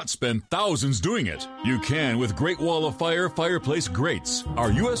and not spend thousands doing it? You can with Great Wall of Fire fireplace grates.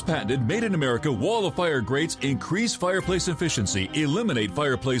 Our U.S. patented made-in-America Wall of Fire grates increase fireplace efficiency, eliminate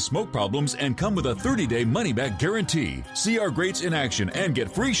fireplace smoke problems, and come with a 30-day money-back guarantee. See our grates in action and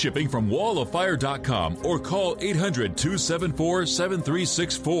get free shipping from walloffire.com or call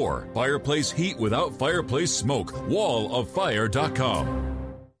 800-274-7364. Fireplace heat without fireplace smoke. walloffire.com.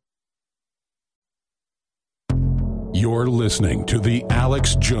 You're listening to The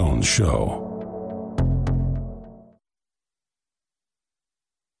Alex Jones Show.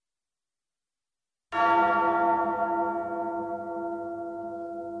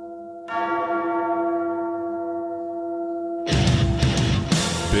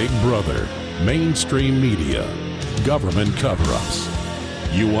 Big Brother, mainstream media, government cover-ups.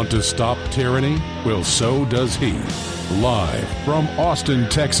 You want to stop tyranny? Well, so does he. Live from Austin,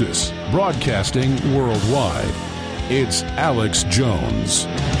 Texas, broadcasting worldwide. It's Alex Jones. Who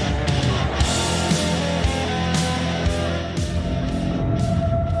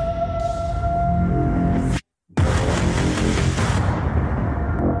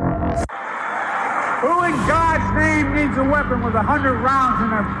in God's name needs a weapon with 100 rounds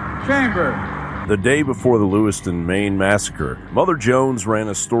in a chamber? The day before the Lewiston, Maine massacre, Mother Jones ran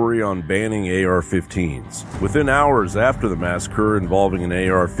a story on banning AR-15s. Within hours after the massacre involving an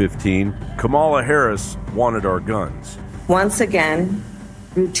AR-15, Kamala Harris wanted our guns. Once again,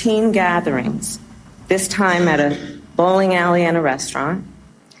 routine gatherings, this time at a bowling alley and a restaurant,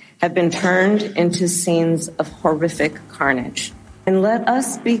 have been turned into scenes of horrific carnage. And let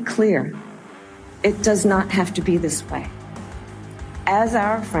us be clear, it does not have to be this way, as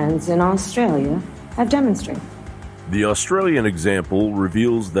our friends in Australia have demonstrated. The Australian example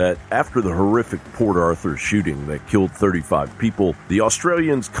reveals that after the horrific Port Arthur shooting that killed 35 people, the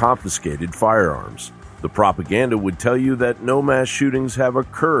Australians confiscated firearms. The propaganda would tell you that no mass shootings have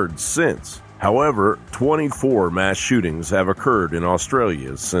occurred since. However, 24 mass shootings have occurred in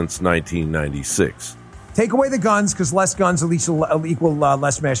Australia since 1996. Take away the guns because less guns will equal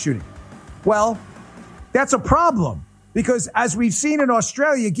less mass shooting. Well, that's a problem. Because as we've seen in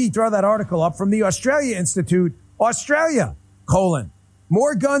Australia, Guy, throw that article up from the Australia Institute, Australia,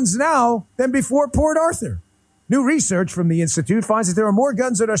 more guns now than before Port Arthur. New research from the Institute finds that there are more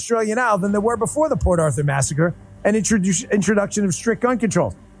guns in Australia now than there were before the Port Arthur massacre and introduction of strict gun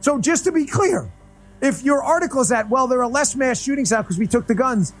controls. So just to be clear, if your article is that, well, there are less mass shootings now because we took the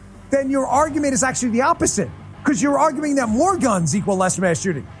guns, then your argument is actually the opposite. Because you're arguing that more guns equal less mass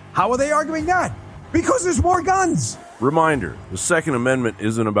shooting. How are they arguing that? Because there's more guns. Reminder, the Second Amendment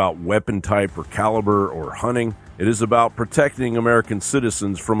isn't about weapon type or caliber or hunting. It is about protecting American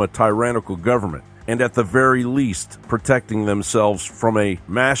citizens from a tyrannical government and at the very least protecting themselves from a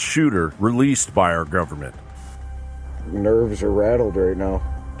mass shooter released by our government. Nerves are rattled right now.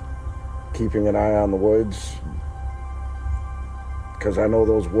 Keeping an eye on the woods, because I know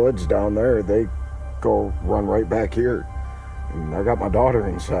those woods down there, they go run right back here. And I got my daughter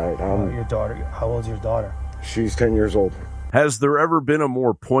inside. Your daughter, how old's your daughter? She's 10 years old. Has there ever been a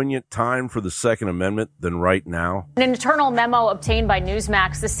more poignant time for the Second Amendment than right now? In an internal memo obtained by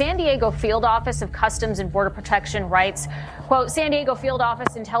Newsmax, the San Diego Field Office of Customs and Border Protection writes, quote, San Diego Field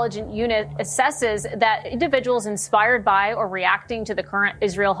Office Intelligence Unit assesses that individuals inspired by or reacting to the current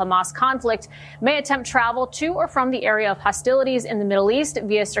Israel-Hamas conflict may attempt travel to or from the area of hostilities in the Middle East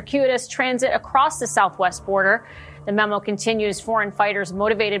via circuitous transit across the southwest border. The memo continues, foreign fighters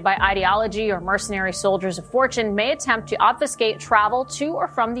motivated by ideology or mercenary soldiers of fortune may attempt to obfuscate travel to or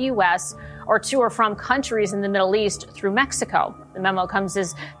from the U.S. or to or from countries in the Middle East through Mexico. The memo comes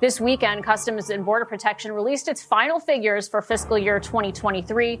as this weekend, Customs and Border Protection released its final figures for fiscal year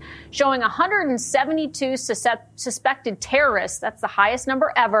 2023, showing 172 suspected terrorists. That's the highest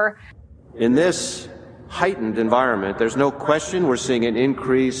number ever. In this heightened environment, there's no question we're seeing an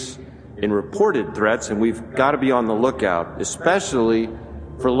increase in reported threats, and we've got to be on the lookout, especially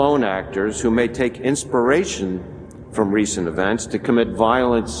for lone actors who may take inspiration from recent events to commit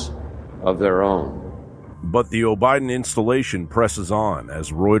violence of their own. But the Biden installation presses on.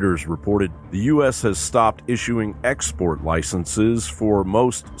 As Reuters reported, the U.S. has stopped issuing export licenses for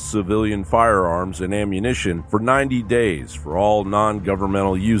most civilian firearms and ammunition for 90 days for all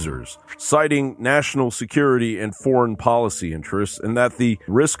non-governmental users, citing national security and foreign policy interests, and that the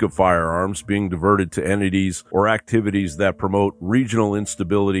risk of firearms being diverted to entities or activities that promote regional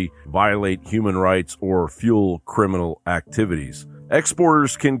instability, violate human rights, or fuel criminal activities.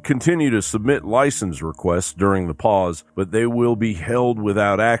 Exporters can continue to submit license requests during the pause, but they will be held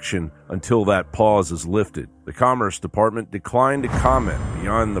without action until that pause is lifted. The Commerce Department declined to comment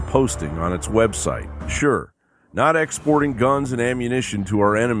beyond the posting on its website. Sure, not exporting guns and ammunition to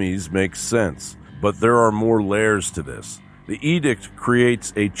our enemies makes sense, but there are more layers to this. The edict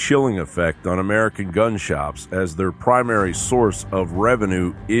creates a chilling effect on American gun shops as their primary source of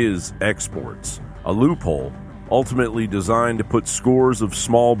revenue is exports, a loophole ultimately designed to put scores of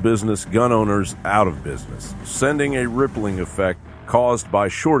small business gun owners out of business, sending a rippling effect caused by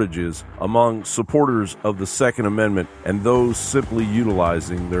shortages among supporters of the Second Amendment and those simply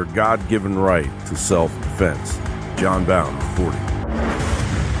utilizing their God-given right to self-defense. John Bound reporting.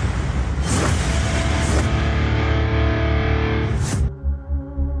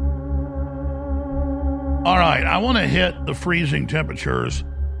 All right, I want to hit the freezing temperatures.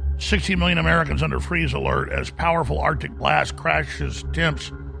 60 million Americans under freeze alert as powerful Arctic blast crashes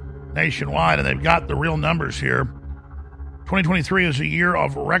temps nationwide, and they've got the real numbers here. 2023 is a year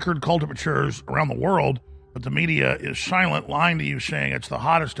of record cold temperatures around the world, but the media is silent, lying to you, saying it's the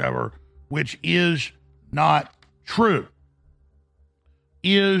hottest ever, which is not true.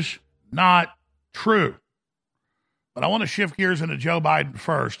 Is not true. But I want to shift gears into Joe Biden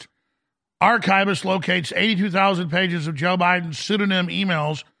first. Archivist locates 82,000 pages of Joe Biden's pseudonym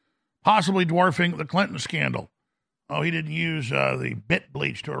emails, possibly dwarfing the Clinton scandal. Oh, he didn't use the bit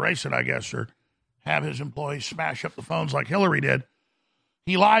bleach to erase it, I guess, or have his employees smash up the phones like Hillary did.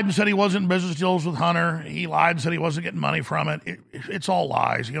 He lied and said he wasn't in business deals with Hunter. He lied and said he wasn't getting money from it. It's all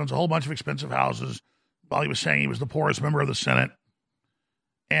lies. He owns a whole bunch of expensive houses while he was saying he was the poorest member of the Senate.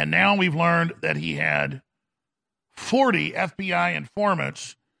 And now we've learned that he had 40 FBI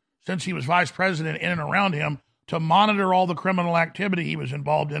informants since he was vice president in and around him to monitor all the criminal activity he was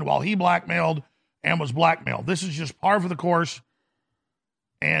involved in while he blackmailed and was blackmailed. This is just par for the course.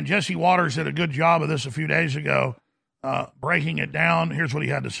 And Jesse Waters did a good job of this a few days ago, breaking it down. Here's what he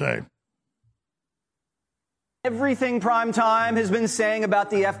had to say. Everything Prime Time has been saying about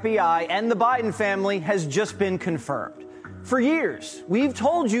the FBI and the Biden family has just been confirmed. For years, we've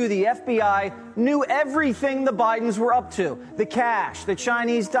told you the FBI knew everything the Bidens were up to. The cash, the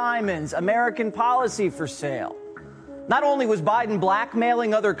Chinese diamonds, American policy for sale. Not only was Biden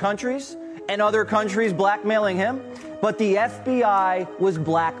blackmailing other countries and other countries blackmailing him, but the FBI was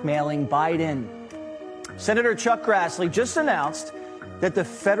blackmailing Biden. Senator Chuck Grassley just announced that the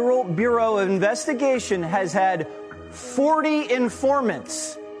Federal Bureau of Investigation has had 40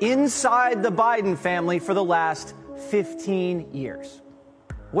 informants inside the Biden family for the last 15 years.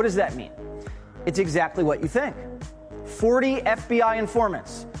 What does that mean? It's exactly what you think. 40 FBI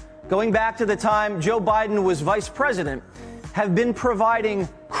informants, going back to the time Joe Biden was vice president, have been providing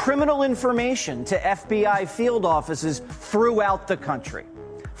criminal information to FBI field offices throughout the country.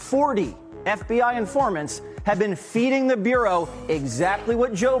 40 FBI informants have been feeding the Bureau exactly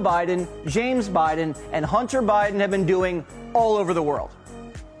what Joe Biden, James Biden, and Hunter Biden have been doing all over the world.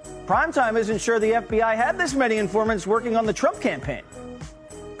 Primetime isn't sure the FBI had this many informants working on the Trump campaign.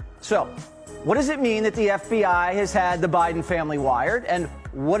 So, what does it mean that the FBI has had the Biden family wired? And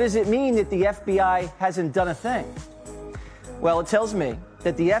what does it mean that the FBI hasn't done a thing? Well, it tells me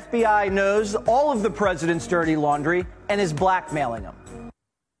that the FBI knows all of the president's dirty laundry and is blackmailing him.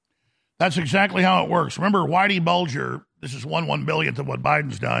 That's exactly how it works. Remember, Whitey Bulger, this is 1/1 of what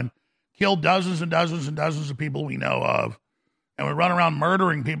Biden's done, killed dozens and dozens and dozens of people we know of, and we run around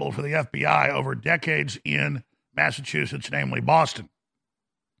murdering people for the FBI over decades in Massachusetts, namely Boston.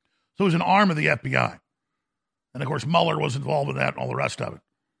 So it was an arm of the FBI. And, of course, Mueller was involved with that and all the rest of it.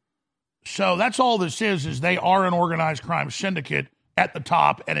 So that's all this is they are an organized crime syndicate at the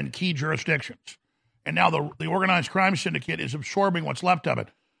top and in key jurisdictions. And now the organized crime syndicate is absorbing what's left of it.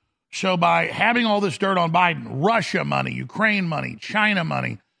 So by having all this dirt on Biden, Russia money, Ukraine money, China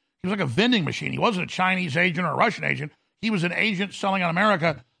money, he was like a vending machine. He wasn't a Chinese agent or a Russian agent. He was an agent selling on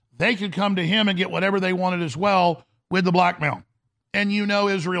America. They could come to him and get whatever they wanted as well with the blackmail. And you know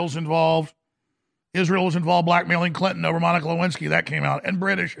Israel's involved. Israel was involved blackmailing Clinton over Monica Lewinsky. That came out. And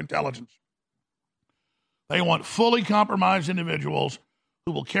British intelligence. They want fully compromised individuals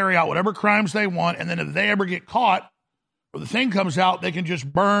who will carry out whatever crimes they want. And then if they ever get caught or the thing comes out, they can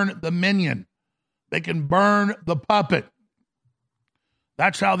just burn the minion. They can burn the puppet.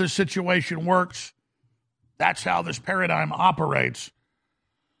 That's how this situation works. That's how this paradigm operates.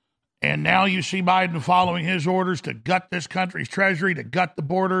 And now you see Biden following his orders to gut this country's treasury, to gut the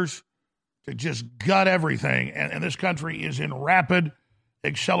borders, to just gut everything. And this country is in rapid,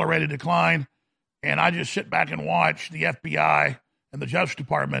 accelerated decline. And I just sit back and watch the FBI and the Justice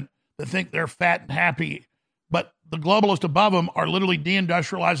Department that think they're fat and happy. But the globalists above them are literally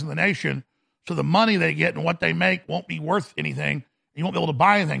deindustrializing the nation. So the money they get and what they make won't be worth anything. You won't be able to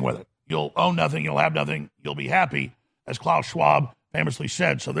buy anything with it. You'll own nothing. You'll have nothing. You'll be happy, as Klaus Schwab famously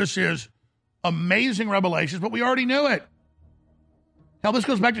said. So this is amazing revelations, but we already knew it. Hell, this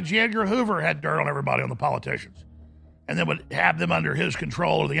goes back to J. Edgar Hoover had dirt on everybody, on the politicians, and then would have them under his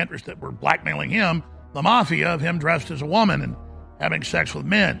control or the interest that were blackmailing him, the mafia of him dressed as a woman and having sex with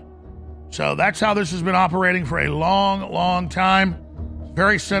men. So that's how this has been operating for a long, long time. It's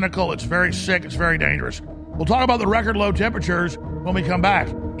very cynical. It's very sick. It's very dangerous. We'll talk about the record low temperatures when we come back.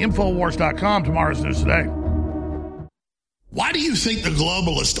 Infowars.com, tomorrow's news today. Why do you think the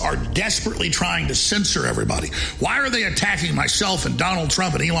globalists are desperately trying to censor everybody? Why are they attacking myself and Donald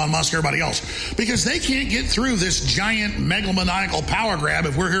Trump and Elon Musk and everybody else? Because they can't get through this giant megalomaniacal power grab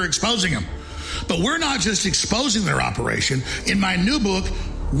if we're here exposing them. But we're not just exposing their operation. In my new book,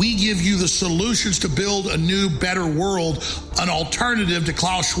 we give you the solutions to build a new, better world, an alternative to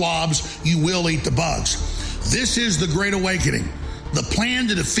Klaus Schwab's "you will eat the bugs." This is the Great Awakening, the plan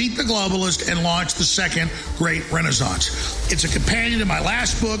to defeat the globalists and launch the second great renaissance. It's a companion to my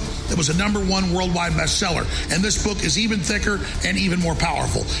last book that was a #1 worldwide bestseller. And this book is even thicker and even more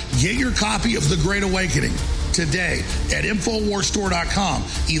powerful. Get your copy of The Great Awakening today at InfoWarsStore.com.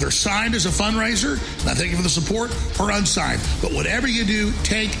 Either signed as a fundraiser, and I thank you for the support, or unsigned. But whatever you do,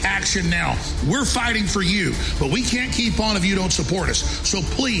 take action now. We're fighting for you, but we can't keep on if you don't support us. So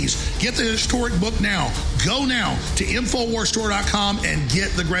please, get the historic book now. Go now to InfoWarsStore.com and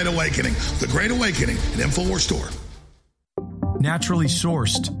get The Great Awakening. The Great Awakening at InfoWars Store. Naturally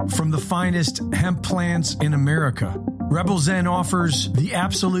sourced from the finest hemp plants in America, Rebel Zen offers the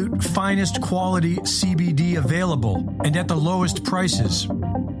absolute finest quality CBD available and at the lowest prices.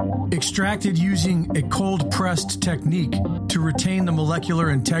 Extracted using a cold-pressed technique to retain the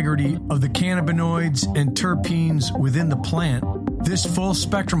molecular integrity of the cannabinoids and terpenes within the plant, this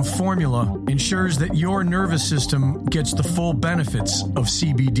full-spectrum formula ensures that your nervous system gets the full benefits of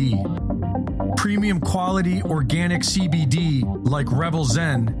CBD. Premium quality organic CBD, like Rebel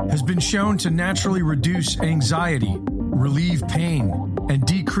Zen, has been shown to naturally reduce anxiety, relieve pain, and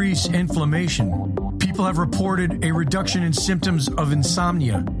decrease inflammation. People have reported a reduction in symptoms of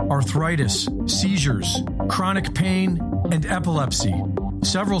insomnia, arthritis, seizures, chronic pain, and epilepsy.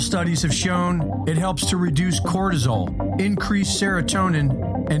 Several studies have shown it helps to reduce cortisol, increase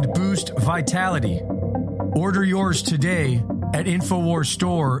serotonin, and boost vitality. Order yours today at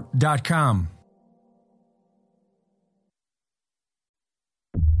InfoWarsStore.com.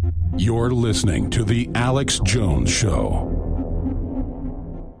 You're listening to The Alex Jones Show.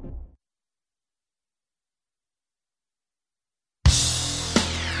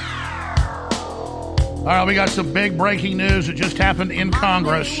 All right, we got some big breaking news that just happened in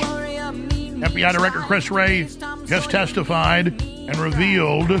Congress. FBI Director Chris Wray just testified and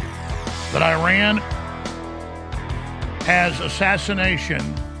revealed that Iran has assassination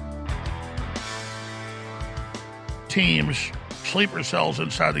teams, sleeper cells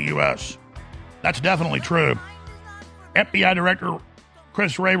inside the U.S. That's definitely true. FBI Director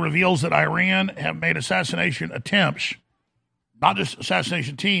Chris Wray reveals that Iran have made assassination attempts, not just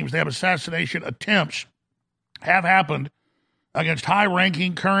assassination teams, they have assassination attempts have happened against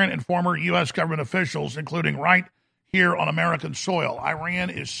high-ranking current and former U.S. government officials, including right here on American soil. Iran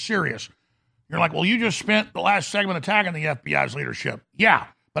is serious. You're like, well, you just spent the last segment attacking the FBI's leadership. Yeah,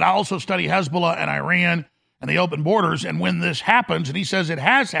 but I also study Hezbollah and Iran and the open borders, and when this happens, and he says it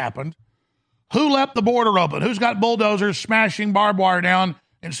has happened, who left the border open? Who's got bulldozers smashing barbed wire down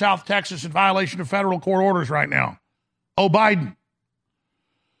in South Texas in violation of federal court orders right now? Oh, Biden.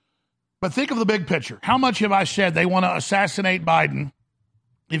 But think of the big picture. How much have I said they want to assassinate Biden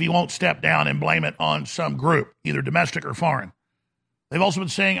if he won't step down and blame it on some group, either domestic or foreign? They've also been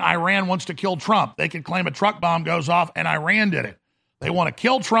saying Iran wants to kill Trump. They could claim a truck bomb goes off and Iran did it. They want to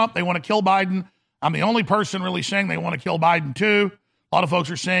kill Trump. They want to kill Biden. I'm the only person really saying they want to kill Biden too. A lot of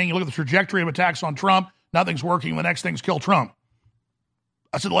folks are saying, you look at the trajectory of attacks on Trump, nothing's working. The next thing's kill Trump.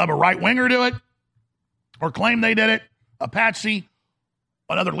 I said they'll have a right-winger do it or claim they did it, a patsy,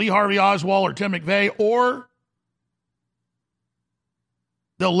 another Lee Harvey Oswald or Tim McVeigh, or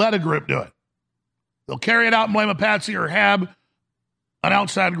they'll let a group do it. They'll carry it out and blame a patsy or have an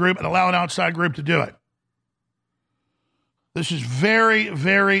outside group and allow an outside group to do it. This is very,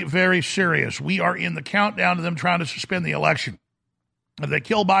 very, very serious. We are in the countdown to them trying to suspend the election. If they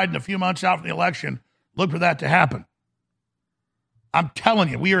kill Biden a few months out from the election, look for that to happen. I'm telling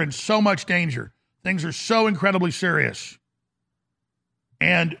you, we are in so much danger. Things are so incredibly serious.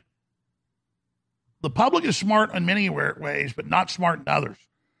 And the public is smart in many ways, but not smart in others.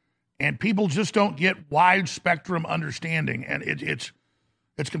 And people just don't get wide spectrum understanding. And it's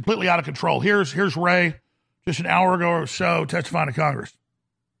completely out of control. Here's Ray, just an hour ago or so, testifying to Congress.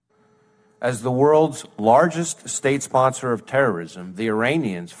 As the world's largest state sponsor of terrorism, the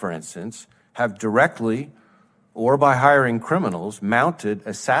Iranians, for instance, have directly or by hiring criminals mounted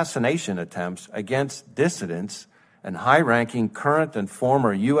assassination attempts against dissidents and high-ranking current and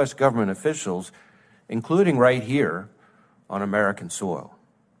former U.S. government officials, including right here on American soil.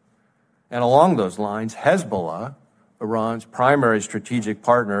 And along those lines, Hezbollah, Iran's primary strategic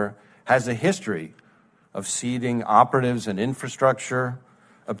partner, has a history of seeding operatives and infrastructure,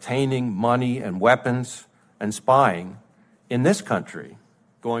 obtaining money and weapons, and spying in this country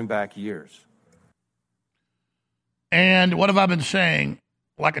going back years. And what have I been saying,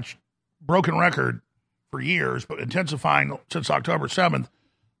 like a broken record for years, but intensifying since October 7th?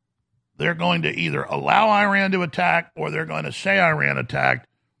 They're going to either allow Iran to attack or they're going to say Iran attacked,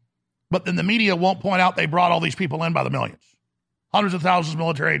 but then the media won't point out they brought all these people in by the millions. Hundreds of thousands of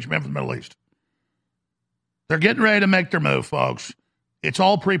military-aged men from the Middle East. They're getting ready to make their move, folks. It's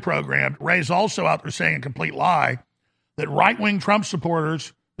all pre-programmed. Ray's also out there saying a complete lie that right-wing Trump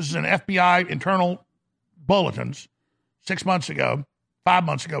supporters, this is an FBI internal bulletins, 6 months ago, 5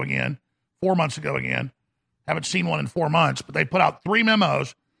 months ago again, 4 months ago again. Haven't seen one in 4 months, but they put out 3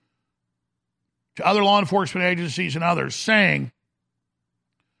 memos to other law enforcement agencies and others saying,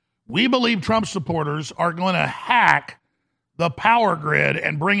 we believe Trump supporters are going to hack the power grid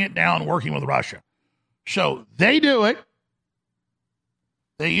and bring it down working with Russia. So they do it.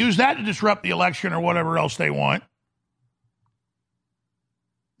 They use that to disrupt the election or whatever else they want.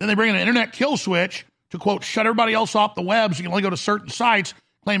 Then they bring in an internet kill switch to, quote, shut everybody else off the web so you can only go to certain sites,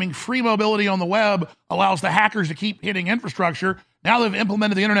 claiming free mobility on the web allows the hackers to keep hitting infrastructure. Now they've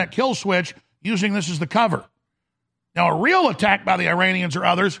implemented the internet kill switch using this as the cover. Now, a real attack by the Iranians or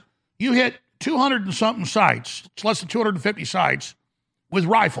others, you hit 200 and something sites, it's less than 250 sites, with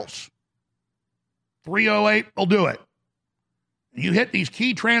rifles. 308 will do it. You hit these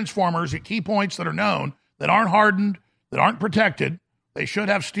key transformers at key points that are known, that aren't hardened, that aren't protected. They should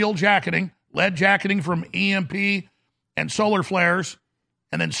have steel jacketing, lead jacketing from EMP and solar flares,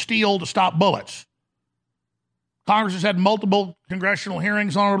 and then steel to stop bullets. Congress has had multiple congressional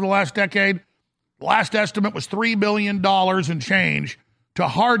hearings on it over the last decade. The last estimate was $3 billion and change to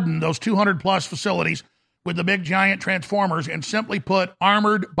harden those 200-plus facilities with the big giant transformers and simply put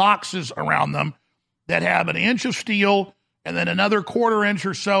armored boxes around them that have an inch of steel and then another quarter inch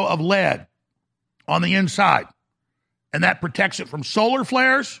or so of lead on the inside. And that protects it from solar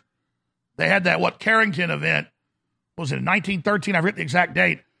flares. They had that, Carrington event, was it in 1913? I forget the exact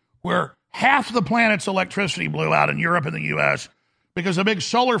date, where half the planet's electricity blew out in Europe and the U.S. because a big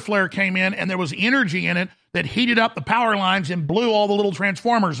solar flare came in and there was energy in it that heated up the power lines and blew all the little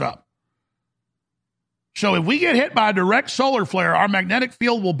transformers up. So if we get hit by a direct solar flare, our magnetic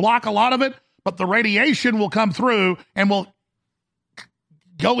field will block a lot of it, but the radiation will come through and will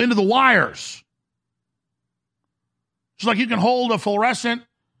go into the wires. It's like you can hold a fluorescent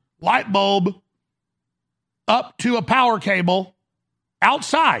light bulb up to a power cable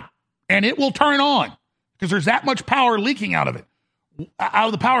outside, and it will turn on because there's that much power leaking out of it, out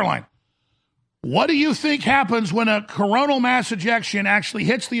of the power line. What do you think happens when a coronal mass ejection actually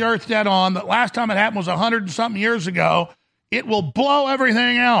hits the Earth dead on? The last time it happened was 100 and something years ago. It will blow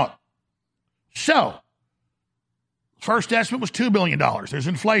everything out. So, first estimate was $2 billion. There's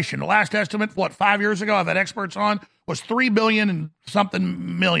inflation. The last estimate, 5 years ago, I've had experts on, was $3 billion and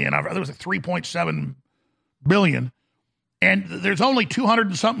something million. There was like 3.7 billion. And there's only 200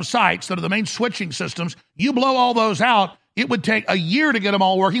 and something sites that are the main switching systems. You blow all those out, it would take a year to get them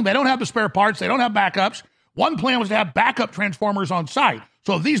all working. They don't have the spare parts. They don't have backups. One plan was to have backup transformers on site.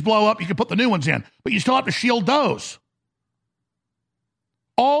 So if these blow up, you can put the new ones in. But you still have to shield those.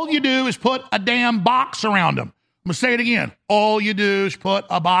 All you do is put a damn box around them. I'm going to say it again. All you do is put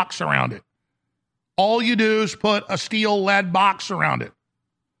a box around it. All you do is put a steel lead box around it.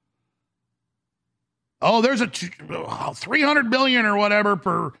 Oh, there's a $300 billion or whatever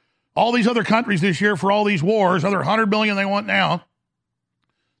for all these other countries this year for all these wars, other $100 billion they want now.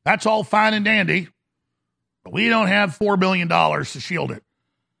 That's all fine and dandy. But we don't have $4 billion to shield it.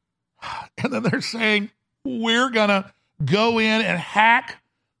 And then they're saying we're going to go in and hack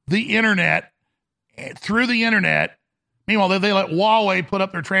the internet through the internet. Meanwhile, they let Huawei put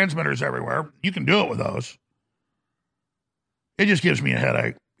up their transmitters everywhere. You can do it with those. It just gives me a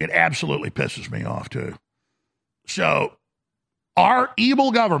headache. It absolutely pisses me off, too. So, our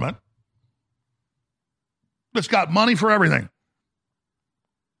evil government that's got money for everything.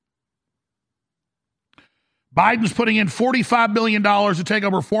 Biden's putting in $45 billion to take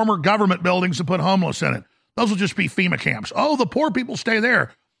over former government buildings and put homeless in it. Those will just be FEMA camps. Oh, the poor people stay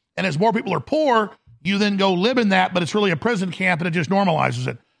there. And as more people are poor, you then go live in that, but it's really a prison camp and it just normalizes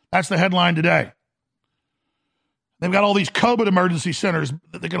it. That's the headline today. They've got all these COVID emergency centers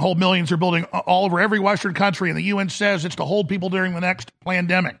that can hold millions. They're building all over every Western country, and the UN says it's to hold people during the next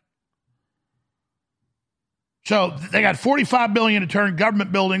pandemic. So they got $45 billion to turn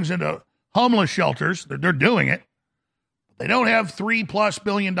government buildings into homeless shelters. They're doing it. They don't have $3+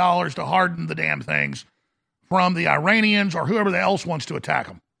 billion to harden the damn things from the Iranians or whoever else wants to attack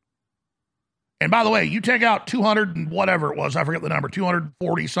them. And by the way, you take out 200 and whatever it was, I forget the number,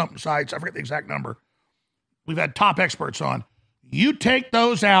 240 something sites, I forget the exact number. We've had top experts on. You take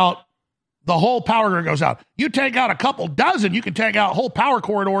those out, the whole power grid goes out. You take out a couple dozen, you can take out whole power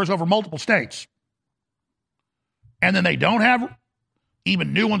corridors over multiple states. And then they don't have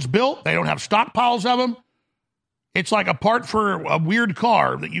even new ones built. They don't have stockpiles of them. It's like a part for a weird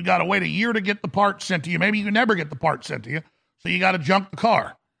car that you got to wait a year to get the part sent to you. Maybe you can never get the part sent to you, so you got to junk the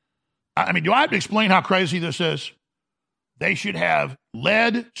car. I mean, do I have to explain how crazy this is? They should have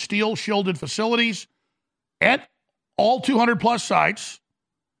lead, steel shielded facilities at all 200 plus sites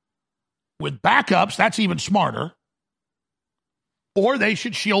with backups. That's even smarter. Or they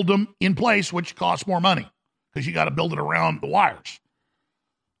should shield them in place, which costs more money because you got to build it around the wires.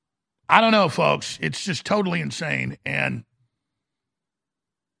 I don't know, folks. It's just totally insane. And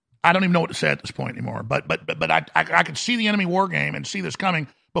I don't even know what to say at this point anymore. But I could see the enemy war game and see this coming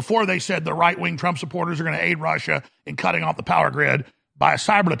before they said the right-wing Trump supporters are going to aid Russia in cutting off the power grid by a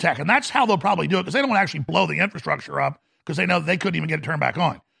cyber attack. And that's how they'll probably do it, because they don't want to actually blow the infrastructure up because they know they couldn't even get it turned back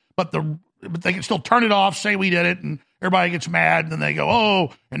on. But they can still turn it off, say we did it, and everybody gets mad, and then they go,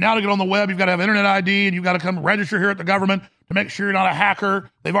 oh, and now to get on the web, you've got to have internet ID, and you've got to come register here at the government to make sure you're not a hacker.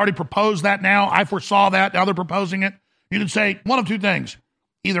 They've already proposed that now. I foresaw that. Now they're proposing it. You can say one of two things.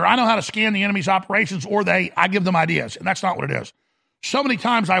 Either I know how to scan the enemy's operations, or I give them ideas, and that's not what it is. So many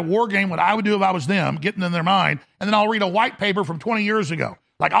times I war game what I would do if I was them, getting in their mind, and then I'll read a white paper from 20 years ago.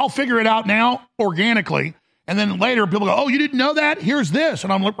 Like, I'll figure it out now organically, and then later people go, oh, you didn't know that? Here's this.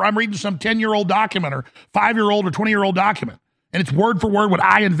 And I'm reading some 10-year-old document or 5-year-old or 20-year-old document, and it's word for word what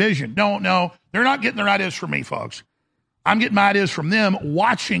I envision. No, they're not getting their ideas from me, folks. I'm getting my ideas from them,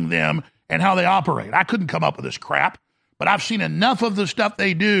 watching them and how they operate. I couldn't come up with this crap, but I've seen enough of the stuff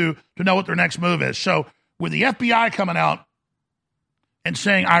they do to know what their next move is. So with the FBI coming out and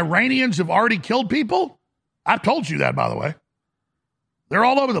saying Iranians have already killed people, I've told you that, by the way. They're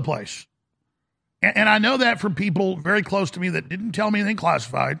all over the place. And I know that from people very close to me that didn't tell me anything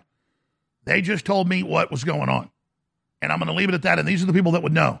classified. They just told me what was going on. And I'm going to leave it at that. And these are the people that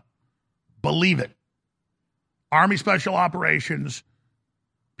would know. Believe it. Army Special Operations,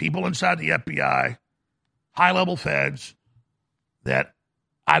 people inside the FBI, high-level feds that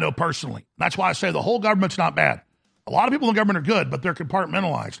I know personally. That's why I say the whole government's not bad. A lot of people in the government are good, but they're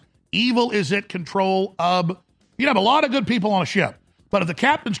compartmentalized. Evil is at control of, you have a lot of good people on a ship, but if the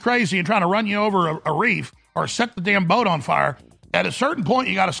captain's crazy and trying to run you over a reef or set the damn boat on fire, at a certain point,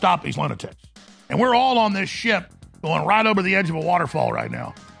 you got to stop these lunatics. And we're all on this ship going right over the edge of a waterfall right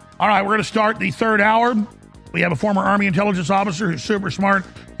now. All right, we're going to start the third hour. We have a former Army intelligence officer who's super smart,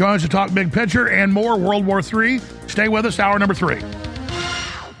 joins to talk big picture and more World War III. Stay with us, hour number 3.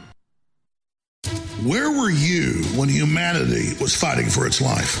 Where were you when humanity was fighting for its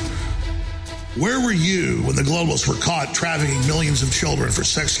life? Where were you when the globalists were caught trafficking millions of children for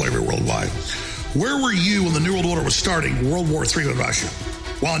sex slavery worldwide? Where were you when the New World Order was starting World War III with Russia?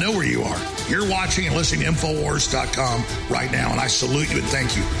 Well, I know where you are. You're watching and listening to Infowars.com right now, and I salute you and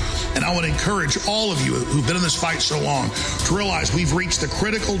thank you. And I want to encourage all of you who've been in this fight so long to realize we've reached the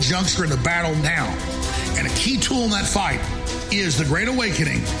critical juncture in the battle now. And a key tool in that fight is the Great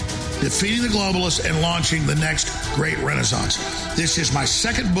Awakening, defeating the globalists and launching the next great renaissance. This is my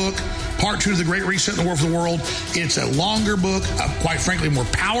second book, part 2 of the Great Reset in the War for the World. It's a longer book, quite frankly, more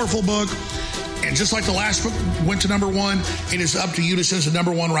powerful book. And just like the last book went to number 1, it is up to you to send us to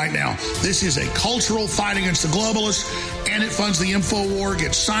number 1 right now. This is a cultural fight against the globalists, and it funds the InfoWar.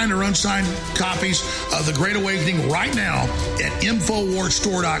 Get signed or unsigned copies of The Great Awakening right now at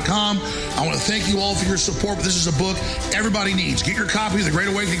InfoWarsStore.com. I want to thank you all for your support, but this is a book everybody needs. Get your copy of The Great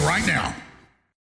Awakening right now.